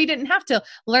we didn't have to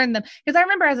learn them. Because I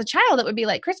remember as a child, it would be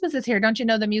like, Christmas is here. Don't you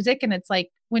know the music? And it's like,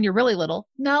 when you're really little,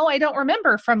 no, I don't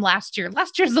remember from last year.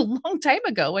 Last year's a long time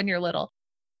ago when you're little.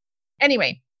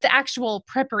 Anyway, the actual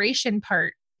preparation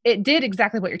part, it did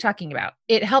exactly what you're talking about.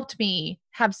 It helped me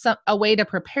have a way to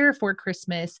prepare for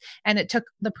Christmas, and it took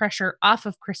the pressure off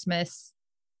of Christmas,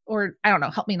 or I don't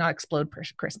know, helped me not explode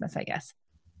Christmas, I guess.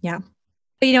 Yeah.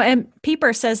 And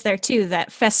Pieper says there too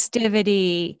that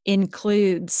festivity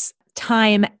includes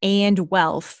time and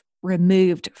wealth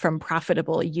removed from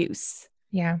profitable use.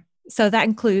 Yeah. So that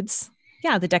includes,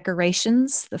 the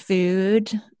decorations, the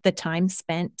food, the time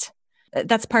spent.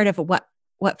 That's part of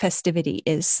what festivity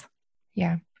is.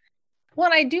 Yeah.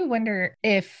 Well, I do wonder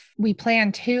if we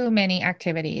plan too many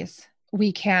activities,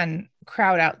 we can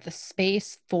crowd out the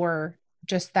space for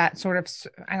just that sort of,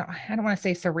 I don't want to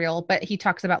say surreal, but he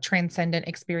talks about transcendent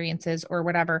experiences or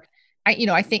whatever.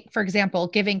 I think, for example,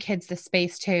 giving kids the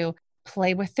space to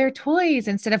play with their toys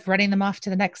instead of running them off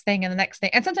to the next thing and the next thing.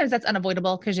 And sometimes that's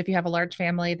unavoidable, because if you have a large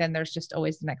family, then there's just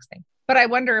always the next thing. But I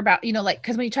wonder about,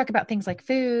 because when you talk about things like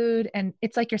food, and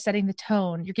it's like you're setting the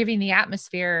tone, you're giving the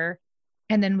atmosphere,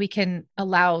 and then we can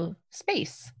allow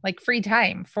space, like free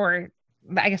time for,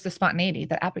 I guess, the spontaneity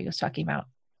that Abby was talking about.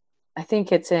 I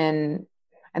think it's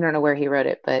I don't know where he wrote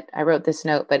it, but I wrote this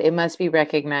note, but it must be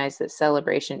recognized that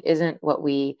celebration isn't what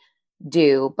we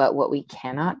do, but what we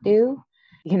cannot do.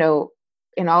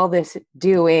 In all this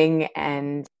doing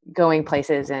and going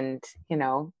places and,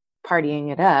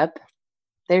 partying it up,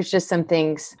 there's just some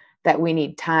things that we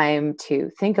need time to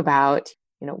think about,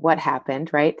 what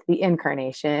happened, right? The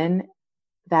incarnation,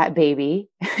 that baby,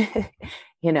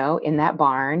 in that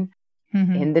barn,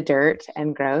 in the dirt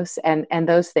and gross and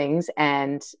those things.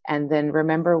 And then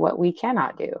remember what we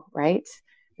cannot do, right?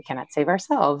 We cannot save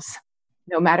ourselves,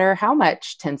 no matter how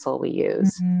much tinsel we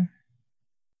use. Mm-hmm.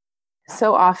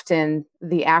 So often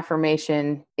the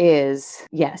affirmation is,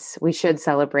 yes, we should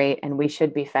celebrate and we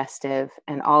should be festive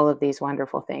and all of these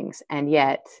wonderful things. And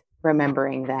yet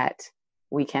remembering that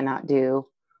we cannot do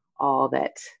all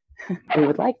that we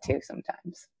would like to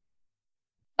sometimes.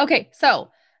 Okay. So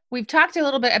we've talked a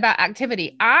little bit about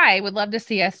activity. I would love to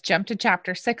see us jump to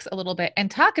chapter 6 a little bit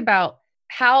and talk about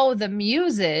how the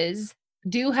muses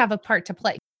do have a part to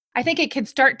play. I think it could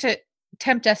start to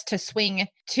tempt us to swing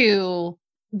to,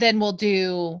 then we'll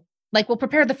do, like, we'll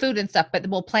prepare the food and stuff, but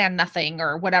we'll plan nothing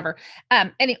or whatever.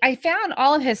 And I found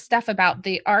all of his stuff about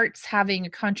the arts having a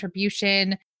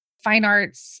contribution, fine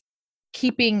arts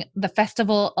keeping the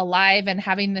festival alive and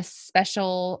having this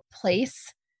special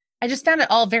place. I just found it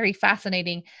all very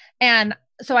fascinating. And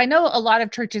so I know a lot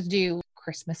of churches do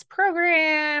Christmas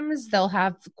programs. They'll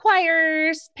have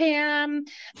choirs, Pam.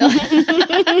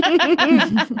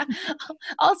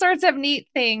 All sorts of neat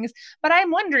things. But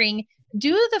I'm wondering,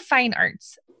 do the fine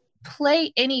arts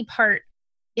play any part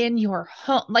in your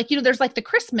home? Like, there's like the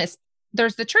Christmas,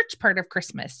 there's the church part of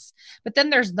Christmas, but then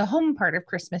there's the home part of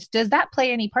Christmas. Does that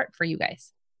play any part for you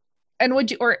guys? And would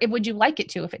you like it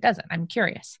to if it doesn't? I'm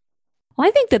curious. Well,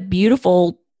 I think the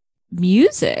beautiful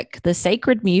music, the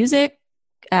sacred music,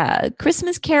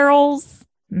 Christmas carols,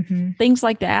 things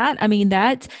like that. I mean,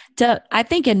 I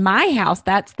think in my house,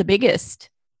 that's the biggest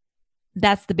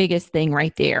thing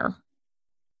right there.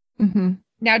 Mm-hmm.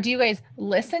 Now, do you guys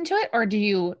listen to it or do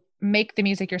you make the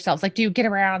music yourselves? Like, do you get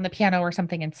around the piano or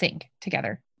something and sing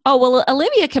together? Oh, well,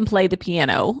 Olivia can play the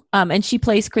piano, and she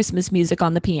plays Christmas music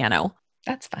on the piano.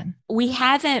 That's fun. We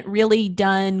haven't really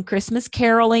done Christmas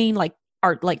caroling, like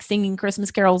singing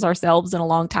Christmas carols ourselves in a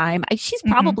long time. She's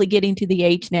probably getting to the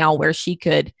age now where she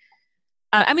could,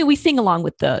 we sing along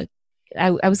with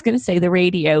I was going to say the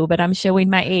radio, but I'm showing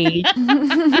my age.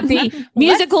 The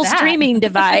musical streaming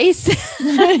device,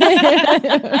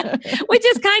 which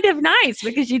is kind of nice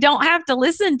because you don't have to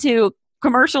listen to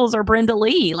commercials or Brenda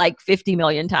Lee like 50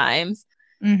 million times.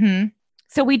 Mm-hmm.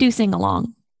 So we do sing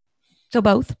along. So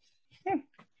both.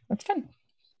 That's fun.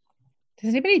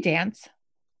 Does anybody dance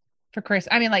for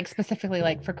Christmas? I mean, like specifically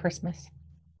like for Christmas.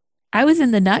 I was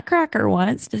in the Nutcracker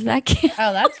once. Does that count?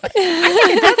 Oh, that's fun. I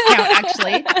think it does count,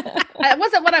 actually. It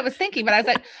wasn't what I was thinking, but I was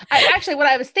like, what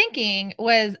I was thinking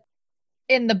was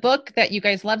in the book that you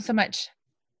guys love so much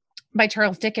by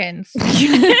Charles Dickens. There's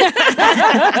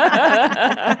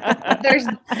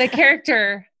the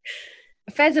character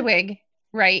Fezziwig,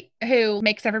 right? Who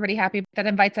makes everybody happy, that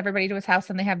invites everybody to his house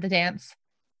and they have the dance,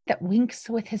 that winks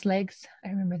with his legs. I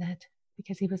remember that.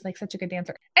 Because he was like such a good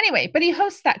dancer. Anyway, but he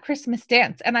hosts that Christmas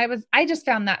dance. And I just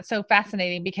found that so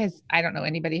fascinating because I don't know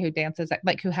anybody who dances,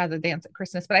 like who has a dance at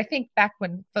Christmas. But I think back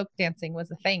when folk dancing was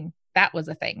a thing, that was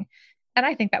a thing. And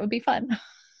I think that would be fun.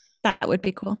 That would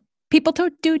be cool. People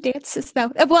don't do dances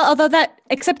though. Well, although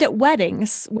except at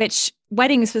weddings, which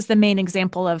weddings was the main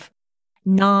example of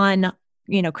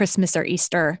Christmas or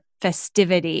Easter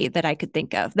festivity that I could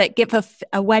think of that give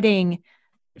a wedding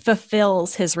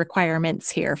fulfills his requirements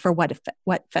here for what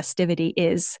festivity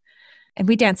is. And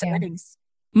we dance at weddings.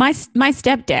 My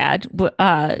stepdad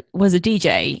was a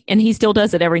DJ and he still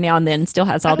does it every now and then, still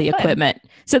has all the equipment.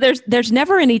 So there's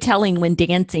never any telling when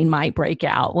dancing might break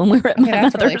out when we're at my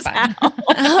mother's house.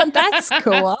 That's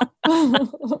cool.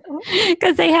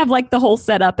 Because they have like the whole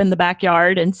setup in the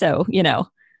backyard. And so,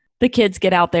 the kids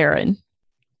get out there and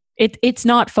it's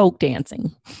not folk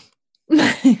dancing.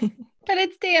 But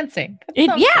it's dancing.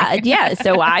 Yeah.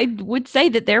 So I would say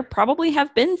that there probably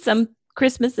have been some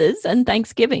Christmases and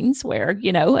Thanksgivings where,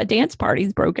 a dance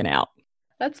party's broken out.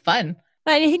 That's fun.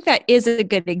 I think that is a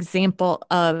good example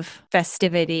of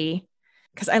festivity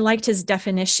because I liked his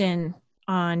definition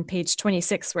on page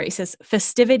 26 where he says,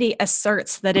 festivity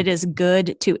asserts that it is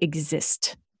good to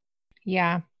exist.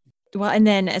 Yeah. Well, and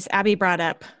then as Abby brought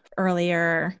up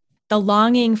earlier, the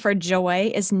longing for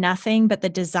joy is nothing but the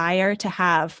desire to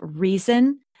have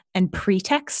reason and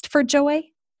pretext for joy.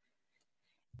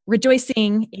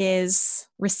 Rejoicing is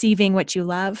receiving what you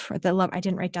love, or the love. I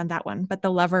didn't write down that one, but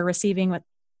the lover receiving what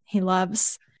he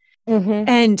loves. Mm-hmm.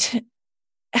 And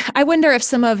I wonder if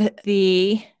some of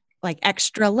the like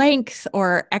extra length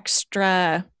or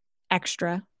extra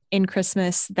in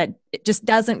Christmas that it just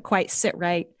doesn't quite sit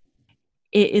right,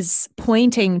 it is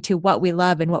pointing to what we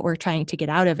love and what we're trying to get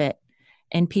out of it.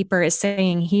 And Pieper is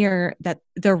saying here that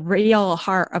the real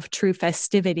heart of true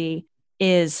festivity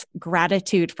is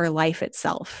gratitude for life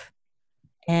itself.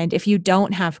 And if you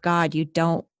don't have God, you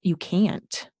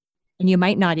can't. And you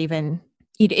might not even,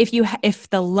 if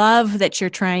the love that you're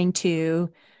trying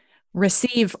to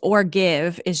receive or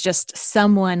give is just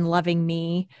someone loving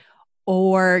me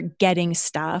or getting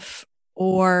stuff,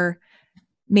 or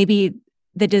maybe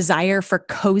the desire for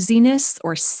coziness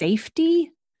or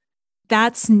safety,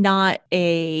 that's not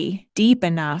a deep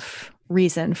enough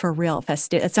reason for real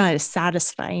festivity. It's not a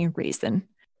satisfying reason.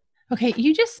 Okay,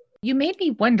 you made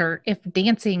me wonder if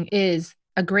dancing is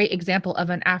a great example of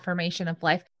an affirmation of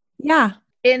life. Yeah.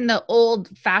 In the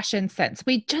old-fashioned sense.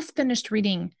 We just finished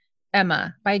reading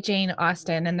Emma by Jane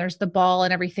Austen, and there's the ball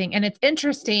and everything. And it's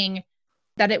interesting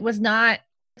that it was not,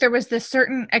 there was this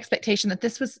certain expectation that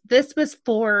this was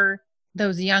for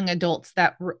those young adults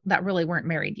that really weren't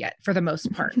married yet, for the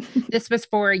most part. This was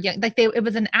for young, like it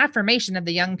was an affirmation of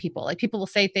the young people. Like people will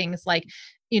say things like,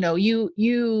 you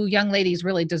young ladies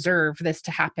really deserve this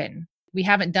to happen. We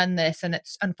haven't done this, and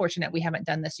it's unfortunate we haven't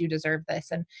done this. You deserve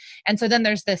this. And so then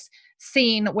there's this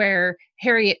scene where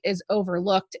Harriet is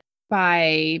overlooked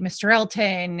by Mr.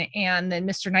 Elton, and then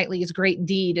Mr. Knightley's great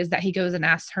deed is that he goes and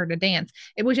asks her to dance,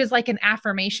 which is like an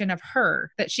affirmation of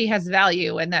her, that she has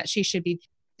value and that she should be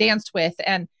danced with.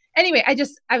 And anyway,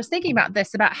 I was thinking about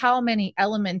this, about how many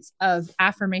elements of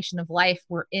affirmation of life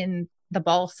were in the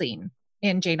ball scene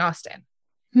in Jane Austen.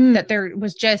 That there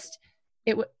was just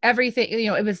everything,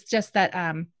 it was just that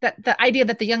that the idea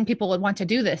that the young people would want to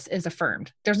do this is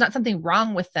affirmed. There's not something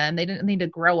wrong with them. They didn't need to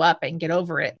grow up and get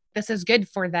over it. This is good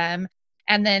for them.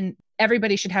 And then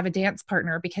everybody should have a dance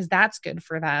partner because that's good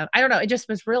for them. I don't know. It just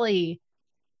was really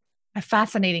a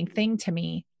fascinating thing to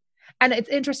me. And it's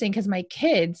interesting because my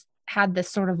kids had this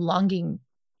sort of longing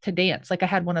to dance. Like I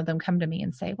had one of them come to me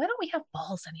and say, why don't we have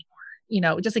balls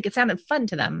anymore? Just like it sounded fun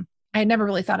to them. I had never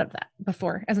really thought of that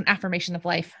before as an affirmation of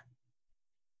life.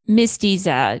 Misty's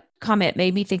comment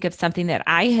made me think of something that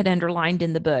I had underlined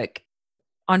in the book.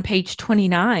 On page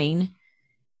 29,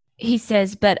 he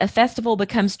says, but a festival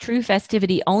becomes true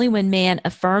festivity only when man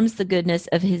affirms the goodness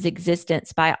of his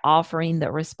existence by offering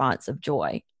the response of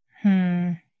joy.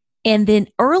 And then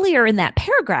earlier in that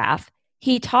paragraph,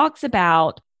 he talks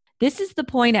about this is the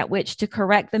point at which to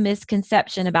correct the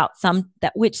misconception about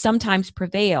that which sometimes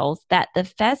prevails, that the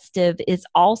festive is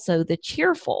also the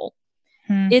cheerful.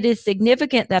 It is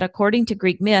significant that according to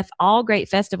Greek myth, all great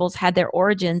festivals had their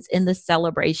origins in the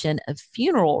celebration of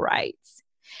funeral rites.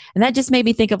 And that just made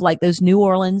me think of like those New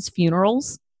Orleans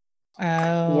funerals.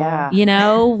 Oh,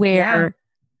 yeah. Where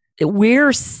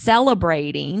we're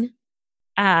celebrating,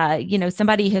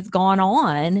 somebody has gone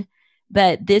on,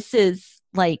 but this is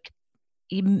like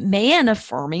man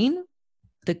affirming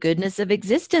the goodness of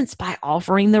existence by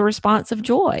offering the response of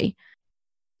joy.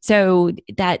 So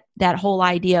that whole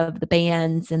idea of the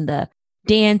bands and the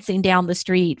dancing down the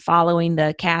street, following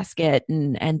the casket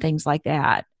and things like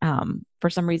that,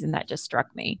 for some reason that just struck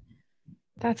me.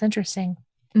 That's interesting.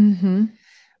 Mm-hmm.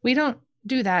 We don't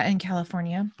do that in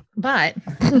California, but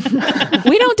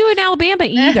we don't do it in Alabama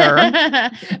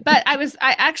either. But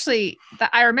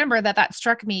I remember that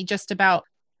struck me just about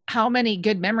how many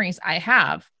good memories I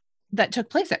have that took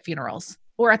place at funerals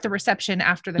or at the reception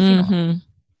after the funeral. Mm-hmm.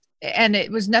 And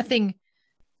it was nothing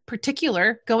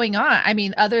particular going on. I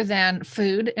mean, other than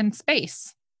food and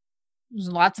space. There's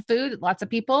lots of food, lots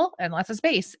of people, and lots of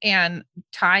space and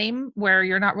time where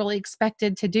you're not really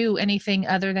expected to do anything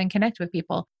other than connect with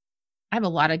people. I have a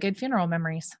lot of good funeral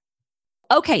memories.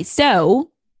 Okay,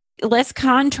 so let's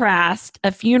contrast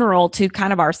a funeral to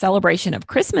kind of our celebration of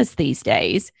Christmas these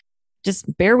days.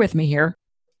 Just bear with me here.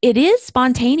 It is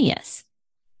spontaneous.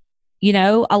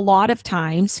 A lot of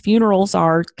times funerals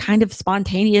are kind of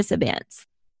spontaneous events.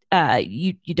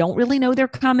 You don't really know they're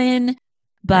coming,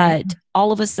 but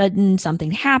all of a sudden something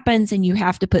happens and you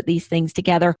have to put these things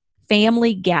together.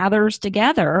 Family gathers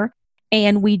together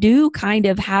and we do kind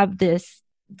of have this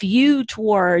view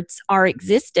towards our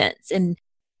existence and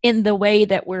in the way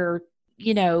that we're,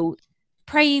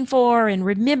 praying for and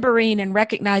remembering and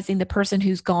recognizing the person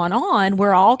who's gone on.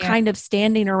 We're all kind of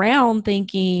standing around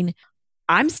thinking,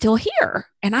 I'm still here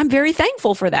and I'm very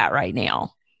thankful for that right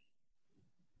now.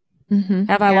 Mm-hmm.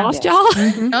 Have I lost y'all?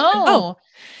 Mm-hmm. No,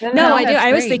 I do.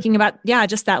 I was thinking about,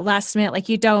 just that last minute, like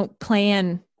you don't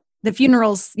plan the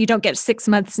funerals. You don't get 6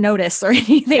 months notice or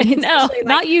anything. No,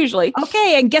 not usually.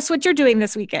 Okay. And guess what you're doing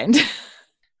this weekend?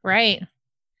 Right.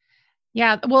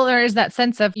 Yeah. Well, there is that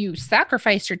sense of you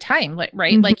sacrifice your time, right?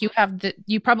 Mm-hmm. Like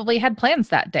you probably had plans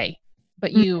that day,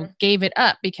 but you gave it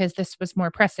up because this was more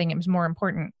pressing. It was more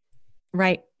important.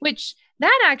 Right. Which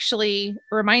that actually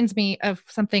reminds me of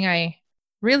something I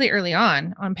really early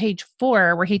on page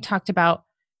 4, where he talked about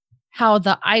how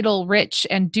the idle rich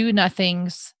and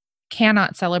do-nothings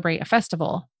cannot celebrate a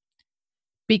festival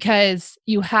because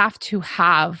you have to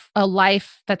have a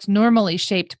life that's normally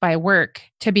shaped by work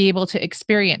to be able to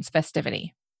experience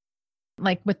festivity.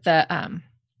 Like with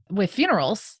with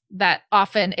funerals, that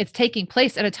often it's taking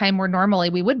place at a time where normally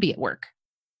we would be at work.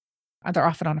 They're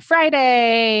often on a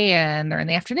Friday and they're in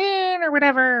the afternoon or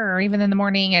whatever, or even in the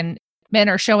morning, and men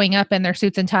are showing up in their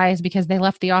suits and ties because they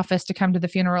left the office to come to the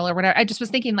funeral or whatever. I just was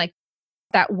thinking like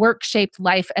that work-shaped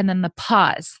life and then the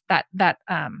pause, that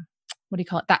what do you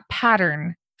call it? That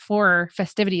pattern for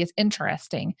festivity is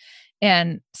interesting.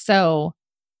 And so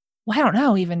well, I don't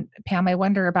know, even Pam, I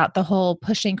wonder about the whole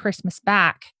pushing Christmas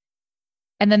back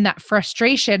and then that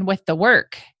frustration with the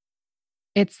work.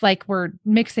 It's like we're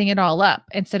mixing it all up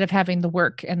instead of having the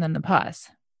work and then the pause.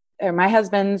 My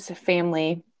husband's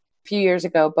family, a few years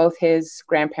ago, both his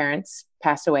grandparents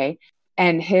passed away.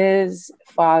 And his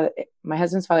father, my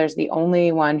husband's father, is the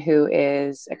only one who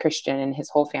is a Christian in his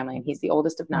whole family. And he's the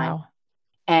oldest of 9. Wow.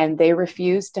 And they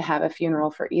refused to have a funeral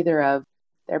for either of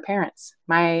their parents.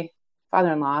 My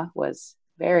father-in-law was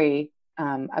very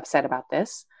upset about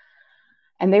this.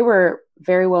 And they were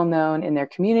very well known in their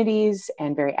communities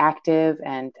and very active.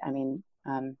 And I mean,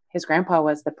 his grandpa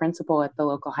was the principal at the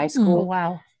local high school.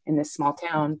 Wow. In this small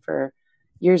town for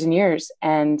years and years.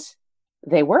 And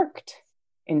they worked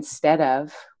instead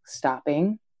of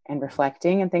stopping and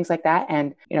reflecting and things like that.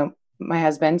 And, my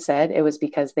husband said it was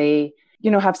because they,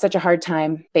 have such a hard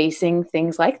time facing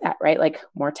things like that, right? Like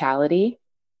mortality,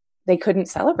 they couldn't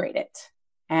celebrate it.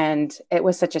 And it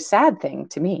was such a sad thing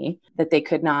to me that they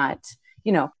could not,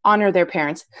 honor their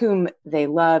parents whom they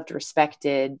loved,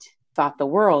 respected, thought the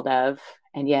world of,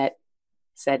 and yet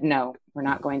said, no, we're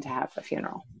not going to have a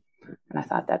funeral. And I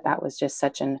thought that was just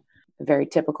such very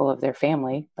typical of their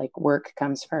family, like work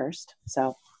comes first.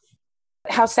 So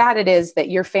how sad it is that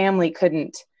your family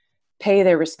couldn't pay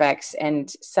their respects and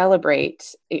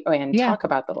celebrate and talk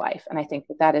about the life. And I think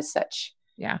that is such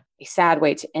a sad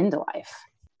way to end a life.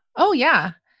 Oh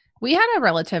yeah. We had a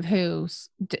relative who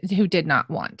did not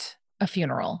want a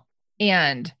funeral.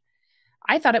 And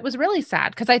I thought it was really sad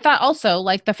because I thought also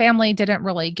like the family didn't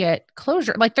really get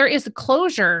closure. Like there is a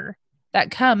closure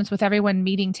that comes with everyone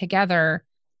meeting together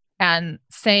and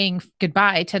saying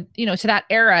goodbye to, to that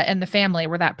era in the family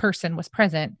where that person was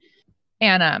present.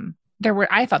 And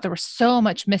I thought there was so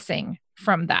much missing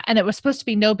from that. And it was supposed to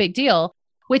be no big deal,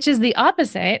 which is the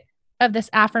opposite of this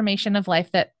affirmation of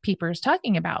life that Pieper is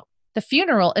talking about. The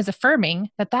funeral is affirming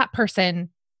that person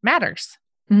matters.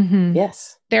 Mm-hmm.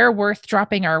 Yes. They're worth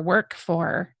dropping our work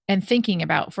for and thinking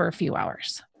about for a few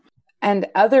hours. And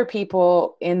other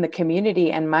people in the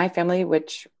community and my family,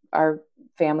 which our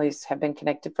families have been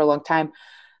connected for a long time,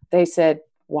 they said,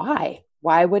 why?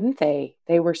 Why wouldn't they?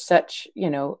 They were such,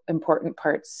 important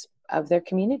parts of their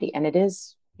community. And it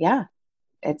is,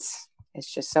 it's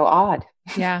just so odd.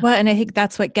 Yeah. Well, and I think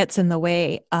that's what gets in the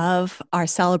way of our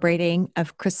celebrating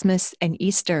of Christmas and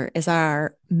Easter is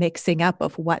our mixing up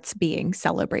of what's being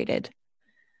celebrated.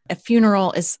 A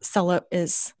funeral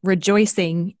is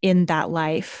rejoicing in that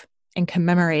life and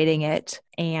commemorating it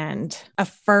and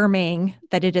affirming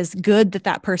that it is good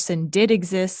that person did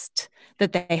exist,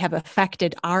 that they have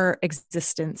affected our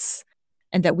existence,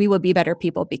 and that we will be better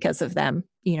people because of them,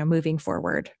 moving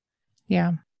forward.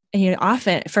 Yeah. And,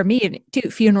 often for me too,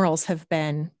 funerals have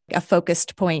been a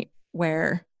focused point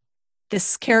where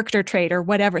this character trait or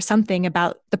whatever, something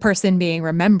about the person being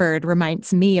remembered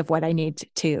reminds me of what I need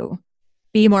to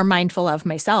be more mindful of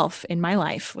myself in my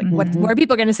life. Like what are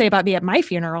people going to say about me at my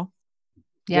funeral?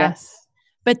 Yes.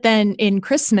 But then in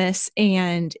Christmas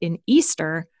and in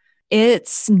Easter,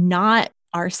 it's not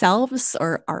ourselves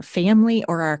or our family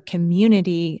or our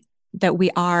community that we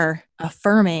are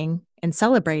affirming and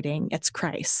celebrating. It's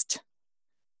Christ.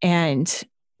 And,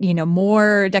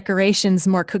 more decorations,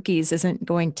 more cookies isn't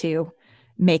going to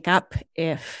make up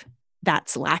if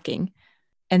that's lacking.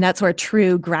 And that's where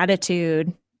true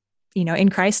gratitude, in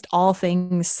Christ, all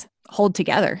things hold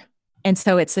together. And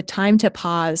so it's the time to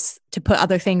pause, to put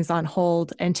other things on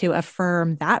hold and to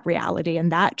affirm that reality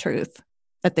and that truth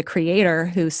that the Creator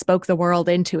who spoke the world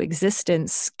into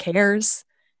existence cares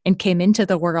and came into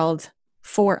the world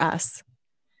for us.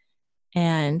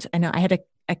 And I know I had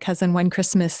a cousin one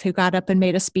Christmas who got up and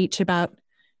made a speech about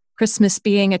Christmas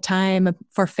being a time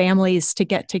for families to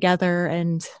get together.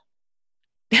 And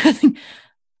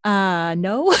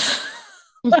no.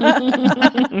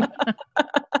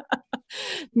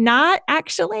 Not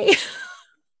actually.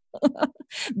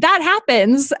 That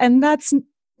happens, and that's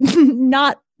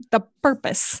not the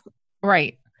purpose.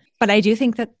 Right. But I do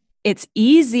think that it's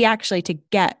easy actually to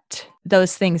get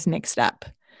those things mixed up.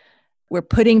 We're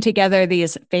putting together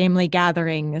these family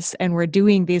gatherings and we're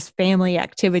doing these family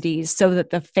activities so that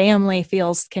the family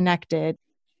feels connected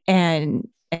and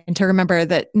to remember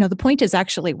that, the point is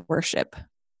actually worship.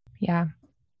 Yeah.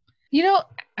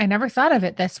 I never thought of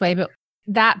it this way, but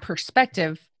that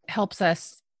perspective helps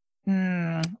us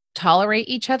tolerate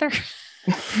each other.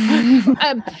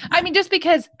 Just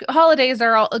because holidays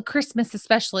are all, Christmas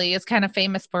especially is kind of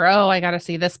famous for, I got to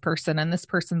see this person and this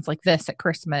person's like this at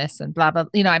Christmas and blah, blah,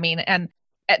 and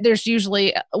there's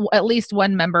usually at least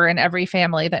one member in every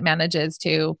family that manages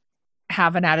to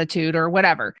have an attitude or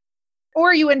whatever.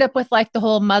 Or you end up with like the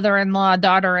whole mother-in-law,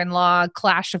 daughter-in-law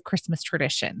clash of Christmas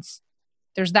traditions.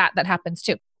 There's that happens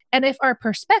too. And if our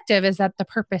perspective is that the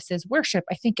purpose is worship,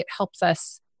 I think it helps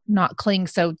us not cling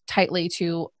so tightly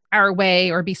to our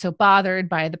way or be so bothered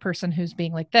by the person who's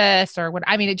being like this or what.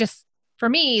 I mean, it just, for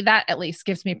me, that at least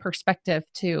gives me perspective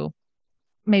to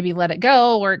maybe let it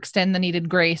go or extend the needed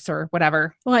grace or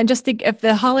whatever. Well, and just think if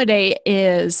the holiday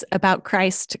is about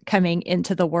Christ coming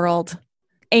into the world,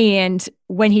 and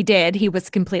when he did, he was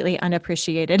completely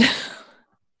unappreciated.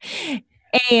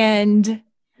 And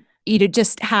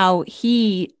just how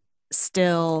he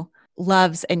still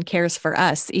loves and cares for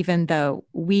us, even though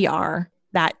we are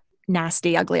that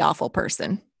nasty, ugly, awful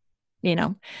person.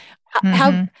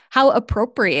 How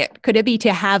appropriate could it be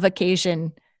to have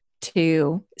occasion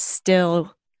to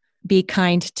still be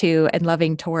kind to and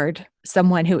loving toward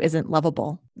someone who isn't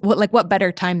lovable? What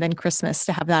better time than Christmas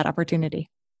to have that opportunity?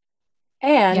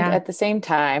 And at the same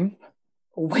time,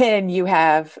 when you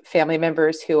have family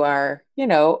members who are,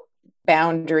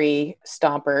 boundary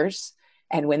stompers,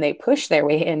 and when they push their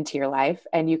way into your life,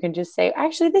 and you can just say,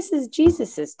 actually, this is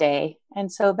Jesus's day.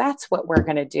 And so that's what we're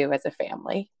going to do as a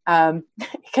family. It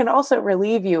can also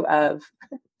relieve you of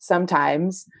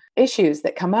sometimes issues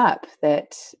that come up,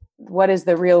 that what is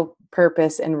the real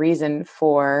purpose and reason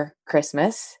for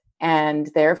Christmas? And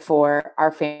therefore,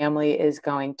 our family is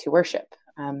going to worship.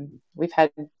 We've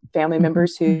had family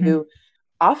members who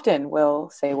often will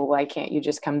say, well, why can't you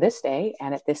just come this day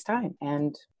and at this time?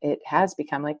 And it has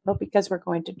become like, well, because we're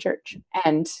going to church.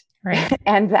 And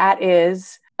and that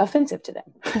is offensive to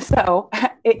them. So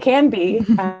it can be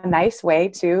a nice way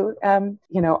to,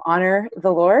 honor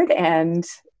the Lord and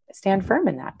stand firm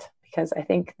in that. Because I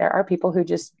think there are people who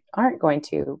just aren't going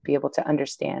to be able to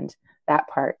understand that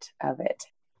part of it.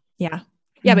 Yeah.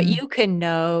 Yeah, but you can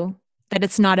know that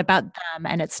it's not about them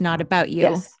and it's not about you.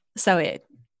 Yes. So it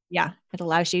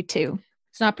allows you to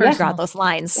it's not personal. draw those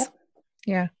lines.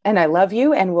 Yeah. And I love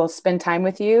you and we'll spend time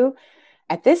with you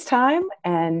at this time.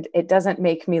 And it doesn't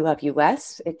make me love you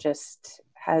less. It just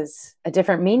has a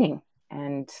different meaning.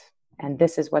 And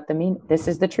this is this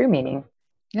is the true meaning.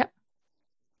 Yep.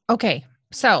 Okay.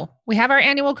 So we have our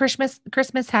annual Christmas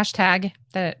hashtag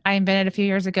that I invented a few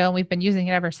years ago, and we've been using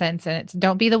it ever since. And it's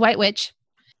 "Don't be the white witch,"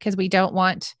 because we don't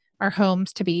want our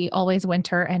homes to be always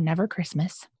winter and never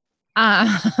Christmas.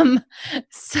 But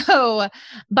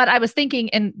I was thinking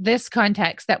in this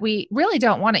context that we really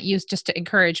don't want it used just to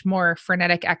encourage more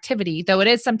frenetic activity, though it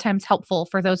is sometimes helpful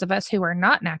for those of us who are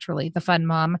not naturally the fun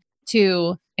mom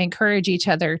to encourage each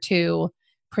other to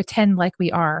pretend like we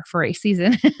are for a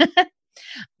season.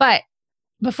 But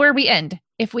before we end,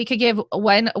 if we could give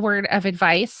one word of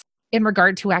advice in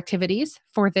regard to activities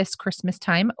for this Christmas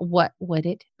time, what would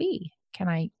it be? Can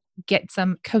I get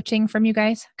some coaching from you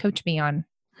guys? Coach me on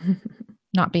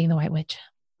not being the white witch.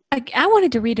 I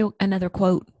wanted to read another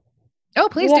quote. Oh,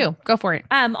 please do. Go for it.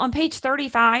 On page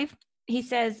 35, he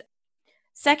says,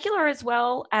 secular as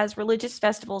well as religious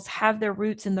festivals have their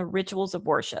roots in the rituals of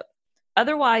worship.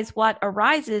 Otherwise, what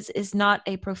arises is not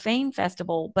a profane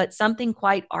festival, but something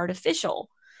quite artificial,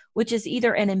 which is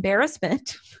either an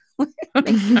embarrassment,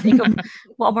 makes me think of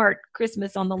Walmart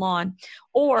Christmas on the lawn,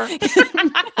 or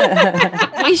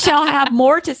we shall have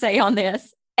more to say on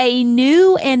this, a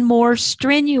new and more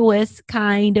strenuous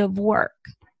kind of work.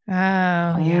 Oh,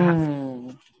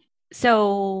 yeah.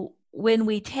 So when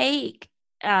we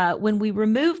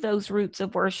remove those roots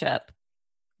of worship,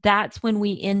 that's when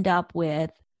we end up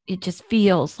with, it just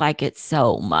feels like it's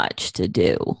so much to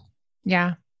do.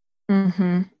 Yeah.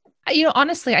 Mm-hmm.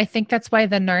 Honestly, I think that's why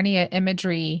the Narnia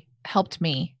imagery helped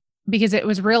me, because it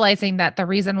was realizing that the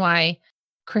reason why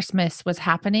Christmas was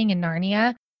happening in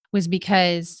Narnia was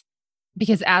because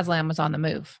Aslan was on the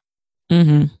move.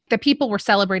 Mm-hmm. The people were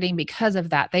celebrating because of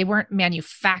that. They weren't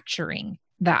manufacturing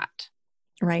that.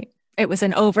 Right. It was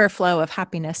an overflow of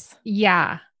happiness.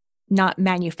 Yeah. Not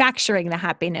manufacturing the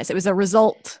happiness. It was a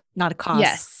result, not a cause.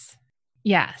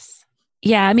 Yes.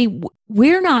 Yeah. I mean,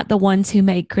 we're not the ones who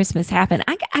made Christmas happen.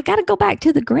 I got to go back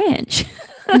to the Grinch.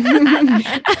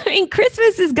 I mean,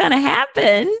 Christmas is going to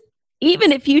happen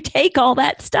even if you take all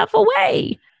that stuff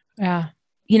away. Yeah.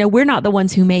 We're not the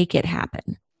ones who make it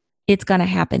happen. It's going to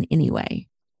happen anyway.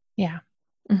 Yeah.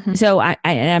 Mm-hmm. So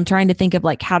I'm trying to think of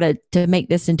like how to make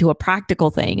this into a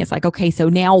practical thing. It's like, okay, so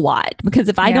now what? Because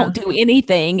if I don't do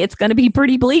anything, it's going to be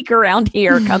pretty bleak around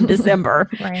here come December.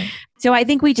 Right. So I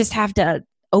think we just have to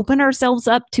open ourselves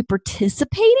up to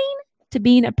participating, to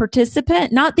being a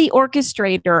participant, not the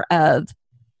orchestrator of,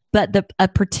 but a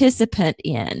participant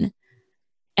in.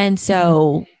 And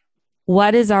so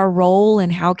what is our role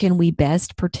and how can we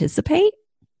best participate?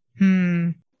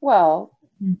 Well,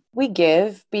 We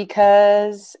give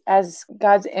because as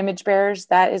God's image bearers,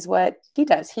 that is what he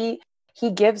does. He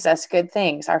gives us good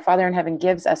things. Our Father in heaven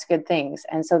gives us good things.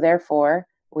 And so therefore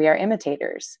we are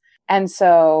imitators. And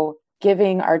so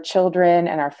giving our children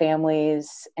and our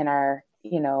families and our,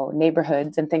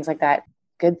 neighborhoods and things like that,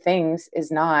 good things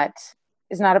is not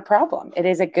a problem. It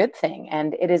is a good thing.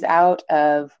 And it is out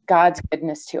of God's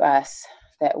goodness to us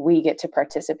that we get to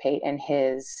participate in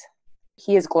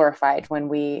he is glorified when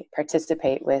we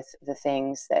participate with the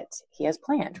things that he has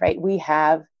planned, right? We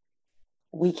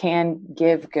can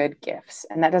give good gifts,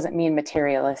 and that doesn't mean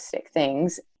materialistic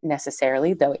things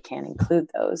necessarily, though it can include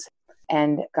those.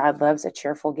 And God loves a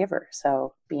cheerful giver.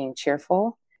 So being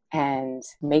cheerful and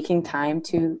making time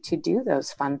to do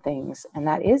those fun things. And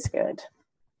that is good.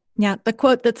 Yeah. The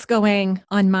quote that's going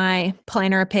on my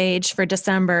planner page for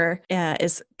December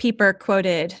is Pieper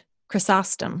quoted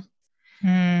Chrysostom.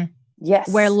 Yes.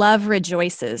 Where love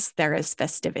rejoices, there is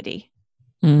festivity.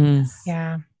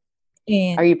 Yeah.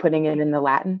 And are you putting it in the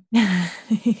Latin? I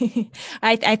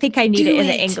think I need it in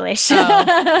the English.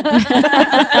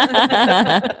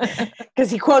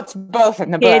 Because he quotes both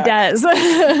in the book. He does.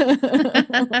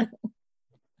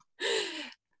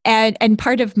 And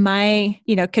part of my,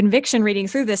 conviction reading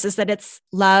through this is that it's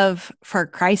love for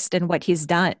Christ and what he's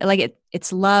done. Like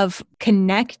it's love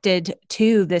connected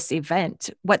to this event,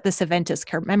 what this event is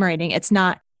commemorating. It's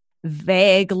not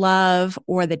vague love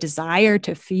or the desire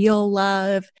to feel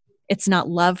love. It's not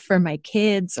love for my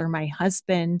kids or my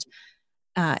husband.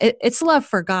 It's love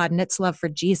for God and it's love for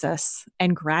Jesus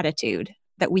and gratitude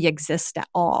that we exist at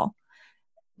all.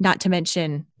 Not to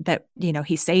mention that,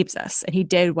 he saves us and he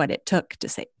did what it took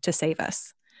to save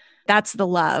us. That's the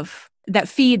love that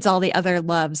feeds all the other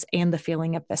loves, and the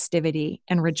feeling of festivity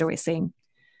and rejoicing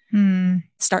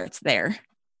starts there.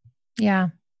 Yeah.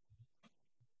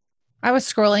 I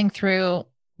was scrolling through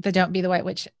the Don't Be the White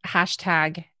Witch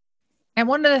hashtag, and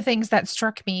one of the things that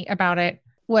struck me about it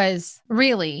was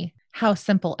really how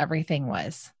simple everything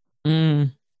was.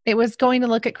 It was going to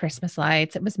look at Christmas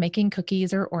lights. It was making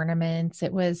cookies or ornaments.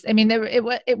 It was,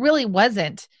 it really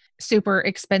wasn't super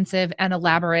expensive and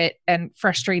elaborate and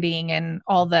frustrating and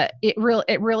all that. It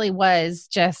really was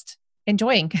just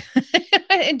enjoying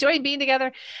being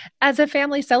together as a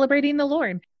family celebrating the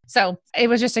Lord. So it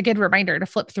was just a good reminder to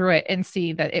flip through it and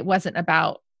see that it wasn't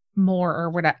about more or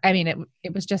what.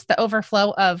 It was just the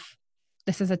overflow of,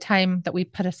 this is a time that we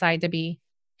put aside to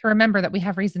remember that we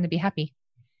have reason to be happy.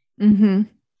 Mm-hmm.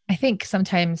 I think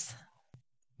sometimes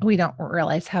we don't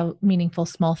realize how meaningful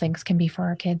small things can be for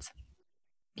our kids.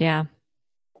 Yeah.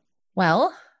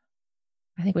 Well,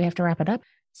 I think we have to wrap it up.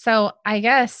 So I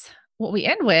guess what we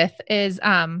end with is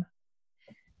an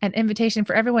invitation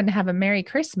for everyone to have a Merry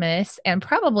Christmas, and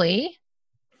probably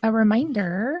a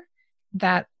reminder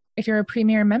that if you're a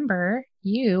Premier member,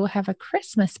 you have a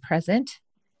Christmas present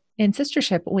in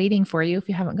Sistership waiting for you if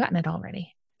you haven't gotten it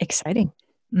already. Exciting.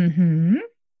 Mm-hmm.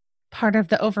 Part of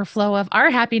the overflow of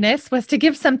our happiness was to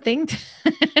give something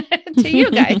to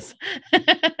you guys.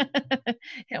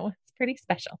 It's pretty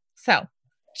special. So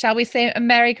shall we say a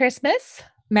Merry Christmas?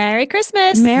 Merry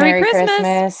Christmas. Merry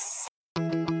Christmas.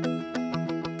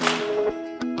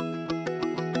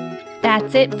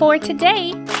 That's it for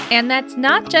today. And that's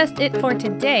not just it for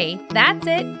today. That's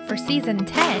it for season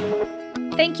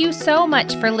 10. Thank you so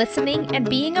much for listening and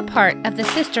being a part of the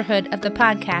sisterhood of the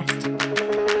podcast.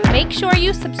 Make sure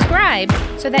you subscribe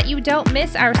so that you don't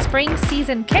miss our spring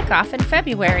season kickoff in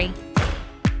February.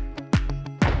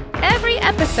 Every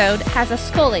episode has a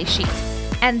Scholé sheet,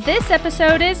 and this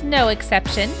episode is no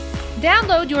exception.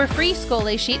 Download your free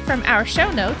Scholé sheet from our show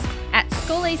notes at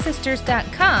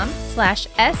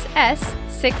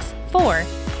scolesisters.com/SS64.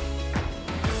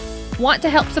 Want to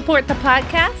help support the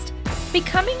podcast?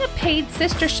 Becoming a paid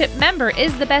Sistership member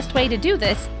is the best way to do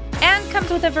this and comes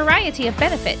with a variety of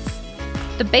benefits.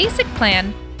 The basic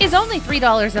plan is only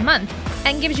 $3 a month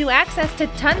and gives you access to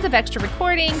tons of extra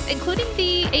recordings, including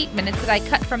the 8 minutes that I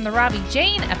cut from the Robbie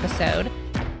Jane episode.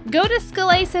 Go to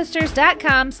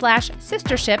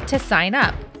scolesisters.com/sistership to sign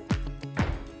up.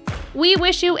 We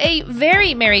wish you a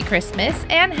very Merry Christmas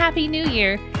and Happy New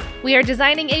Year. We are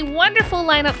designing a wonderful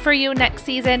lineup for you next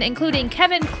season, including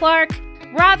Kevin Clark,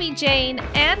 Robbie Jane,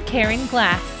 and Karen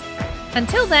Glass.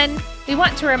 Until then, we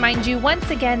want to remind you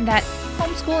once again that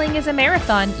homeschooling is a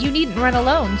marathon. You needn't run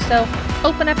alone, so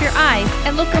open up your eyes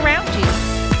and look around you.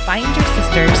 Find your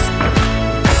sisters.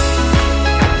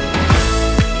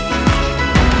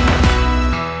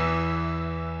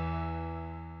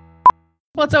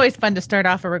 Well, it's always fun to start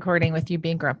off a recording with you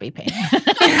being grumpy, Payne. It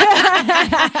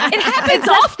happens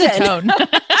often. The tone.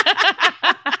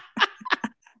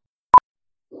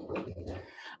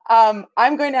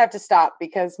 I'm going to have to stop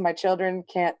because my children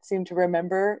can't seem to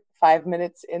remember 5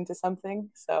 minutes into something.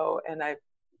 So, and I'm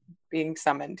being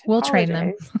summoned. We'll train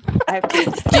them. I have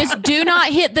to Just do not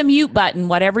hit the mute button,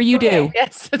 whatever you do.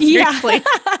 Yes, seriously.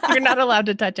 You're not allowed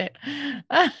to touch it.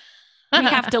 We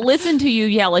have to listen to you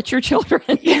yell at your children.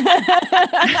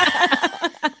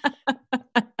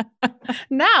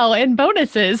 Now in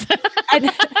bonuses.